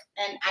find it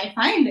and I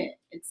find it.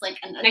 It's like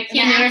I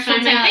can never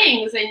find my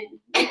things, and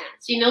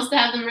she knows to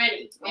have them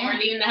ready. When we're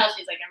leaving the house,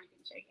 she's like,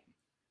 everything's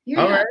shaking.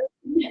 All right.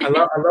 I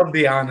love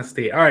the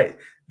honesty. All right.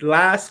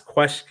 Last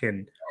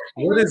question.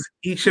 What is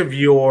each of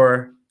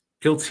your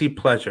guilty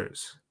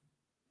pleasures?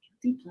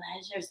 Guilty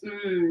pleasures.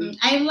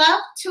 I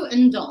love to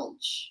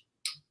indulge.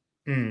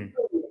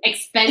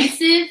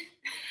 Expensive.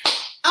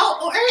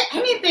 Or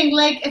anything.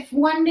 Like if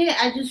one day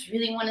I just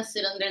really want to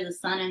sit under the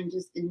sun and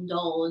just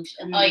indulge.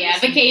 And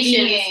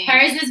vacations.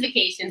 Hers is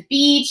vacations.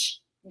 Beach,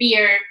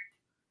 beer,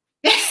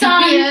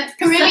 sun,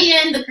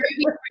 Caribbean, the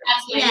Caribbean.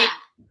 Absolutely. Yeah.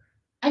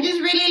 I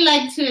just really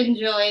like to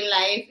enjoy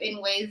life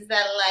in ways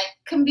that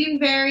can be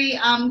very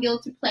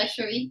guilty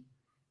pleasure-y.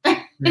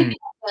 And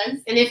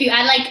if you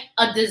add like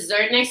a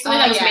dessert next to it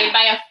that was made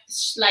by a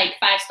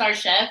 5-star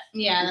chef,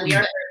 we are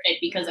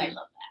perfect because I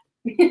love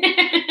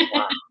that.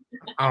 Wow.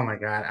 Oh my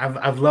God,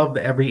 I've loved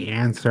every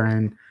answer,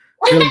 and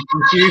really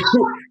thank you.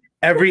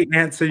 Every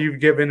answer you've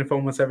given for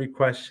almost every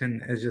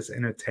question is just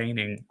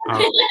entertaining.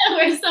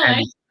 We're so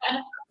nice.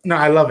 No,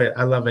 I love it.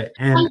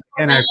 And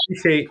I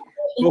appreciate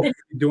both of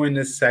you doing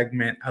this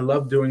segment. I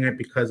love doing it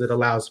because it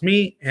allows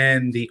me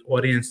and the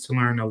audience to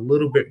learn a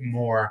little bit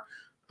more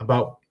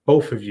about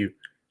both of you.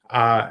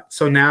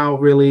 So now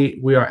really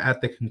we are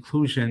at the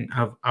conclusion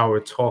of our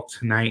talk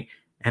tonight.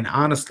 And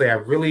honestly, I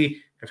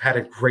really have had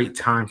a great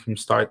time from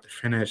start to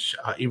finish,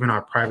 even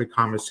our private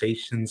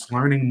conversations,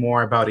 learning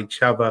more about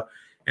each other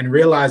and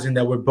realizing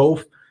that we're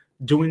both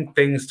doing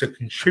things to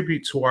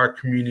contribute to our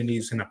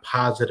communities in a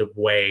positive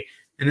way.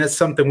 And that's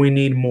something we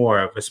need more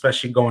of,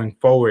 especially going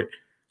forward.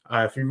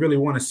 If you really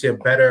want to see a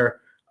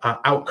better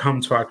outcome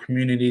to our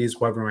communities,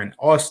 whether we're in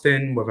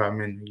Austin, whether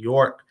I'm in New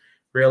York,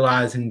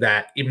 realizing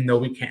that even though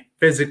we can't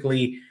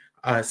physically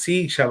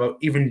see each other,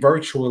 even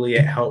virtually,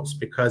 it helps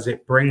because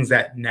it brings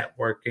that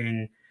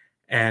networking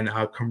and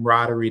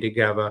camaraderie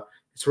together.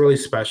 It's really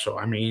special.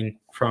 I mean,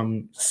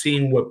 from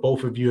seeing what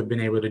both of you have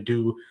been able to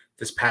do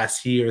this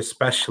past year,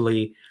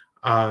 especially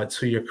to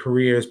your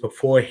careers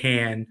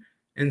beforehand,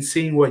 and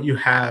seeing what you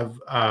have,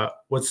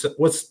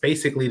 what's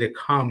basically to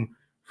come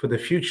for the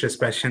future,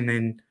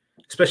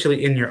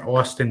 especially in your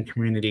Austin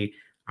community.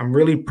 I'm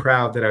really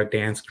proud that our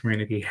dance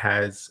community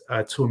has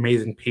 2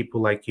 amazing people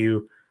like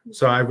you.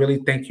 So I really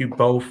thank you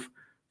both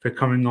for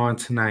coming on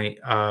tonight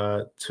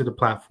to the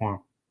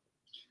platform.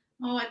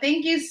 Oh,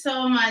 thank you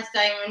so much,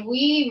 Diamond.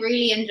 We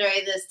really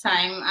enjoyed this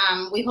time.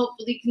 We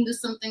hopefully can do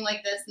something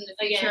like this in the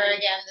future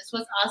again. This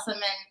was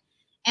awesome,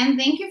 and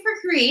thank you for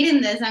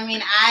creating this. I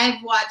mean,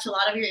 I've watched a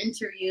lot of your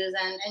interviews,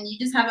 and you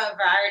just have a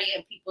variety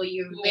of people.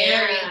 You're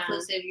very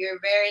inclusive. You're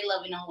very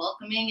loving and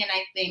welcoming, and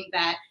I think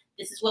that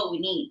this is what we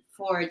need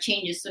for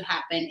changes to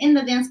happen in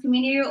the dance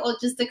community or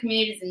just the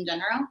communities in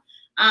general.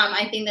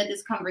 I think that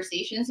these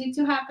conversations need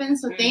to happen.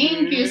 So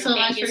thank you so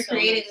much for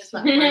creating this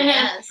platform.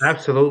 Yes.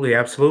 Absolutely.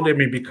 I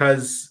mean,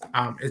 because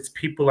it's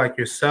people like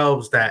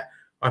yourselves that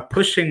are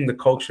pushing the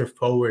culture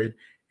forward.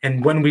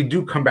 And when we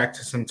do come back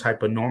to some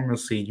type of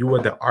normalcy, you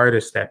are the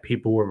artist that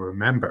people will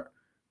remember.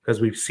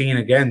 Because we've seen,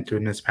 again,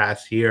 through this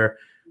past year,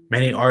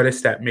 many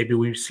artists that maybe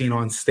we've seen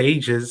on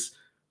stages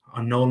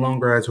are no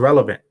longer as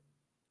relevant.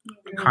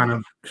 Kind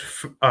of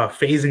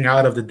phasing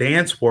out of the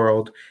dance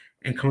world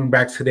and coming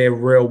back to their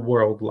real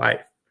world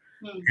life.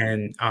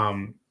 And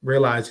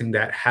realizing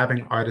that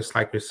having artists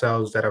like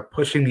yourselves that are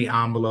pushing the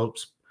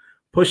envelopes,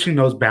 pushing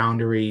those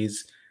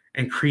boundaries,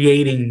 and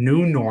creating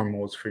new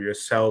normals for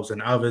yourselves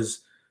and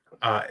others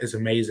is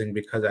amazing,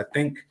 because I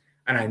think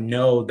and I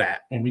know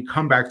that when we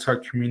come back to our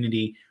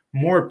community,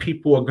 more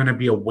people are going to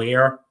be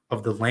aware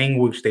of the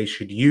language they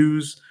should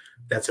use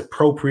that's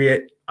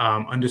appropriate,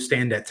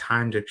 understand that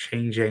times are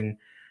changing,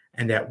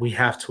 and that we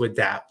have to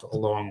adapt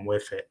along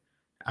with it.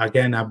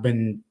 Again, I've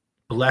been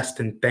blessed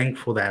and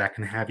thankful that I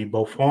can have you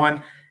both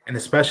on. And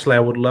especially, I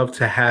would love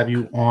to have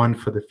you on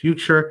for the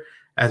future.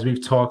 As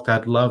we've talked,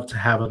 I'd love to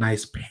have a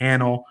nice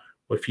panel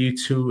with you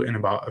two and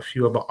about a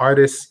few of our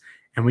artists.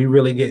 And we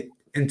really get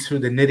into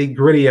the nitty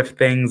gritty of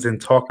things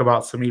and talk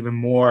about some even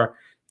more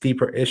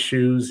deeper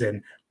issues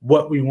and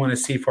what we want to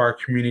see for our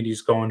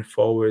communities going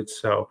forward.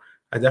 So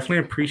I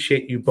definitely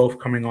appreciate you both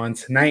coming on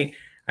tonight.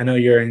 I know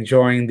you're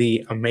enjoying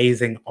the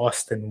amazing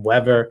Austin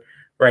weather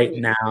right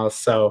now.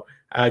 So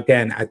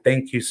again, I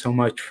thank you so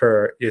much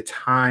for your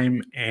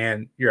time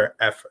and your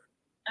effort.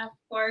 Of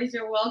course,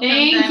 you're welcome.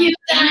 Thank you,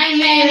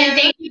 Diamond, and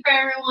thank you for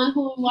everyone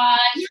who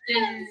watched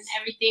and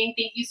everything.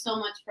 Thank you so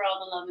much for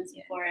all the love and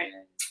support.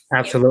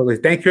 Absolutely.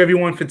 Thank you,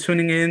 everyone, for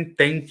tuning in.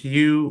 Thank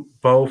you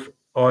both,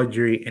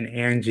 Audrey and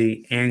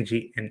Angie.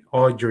 Angie and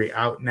Audrey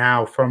out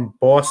now from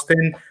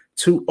Boston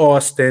to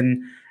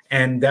Austin.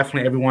 And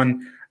definitely,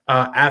 everyone,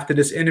 after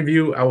this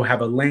interview, I will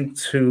have a link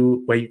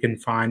to where you can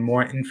find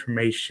more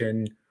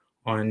information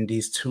on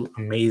these two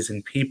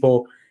amazing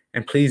people.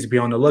 And please be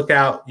on the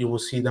lookout. You will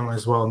see them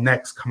as well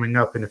next, coming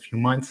up in a few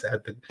months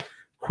at the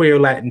Queer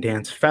Latin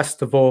Dance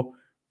Festival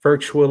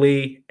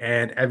virtually.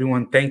 And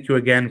everyone, thank you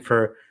again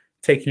for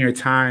taking your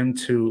time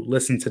to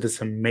listen to this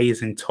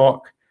amazing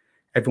talk.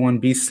 Everyone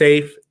be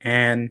safe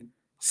and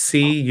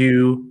see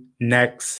you next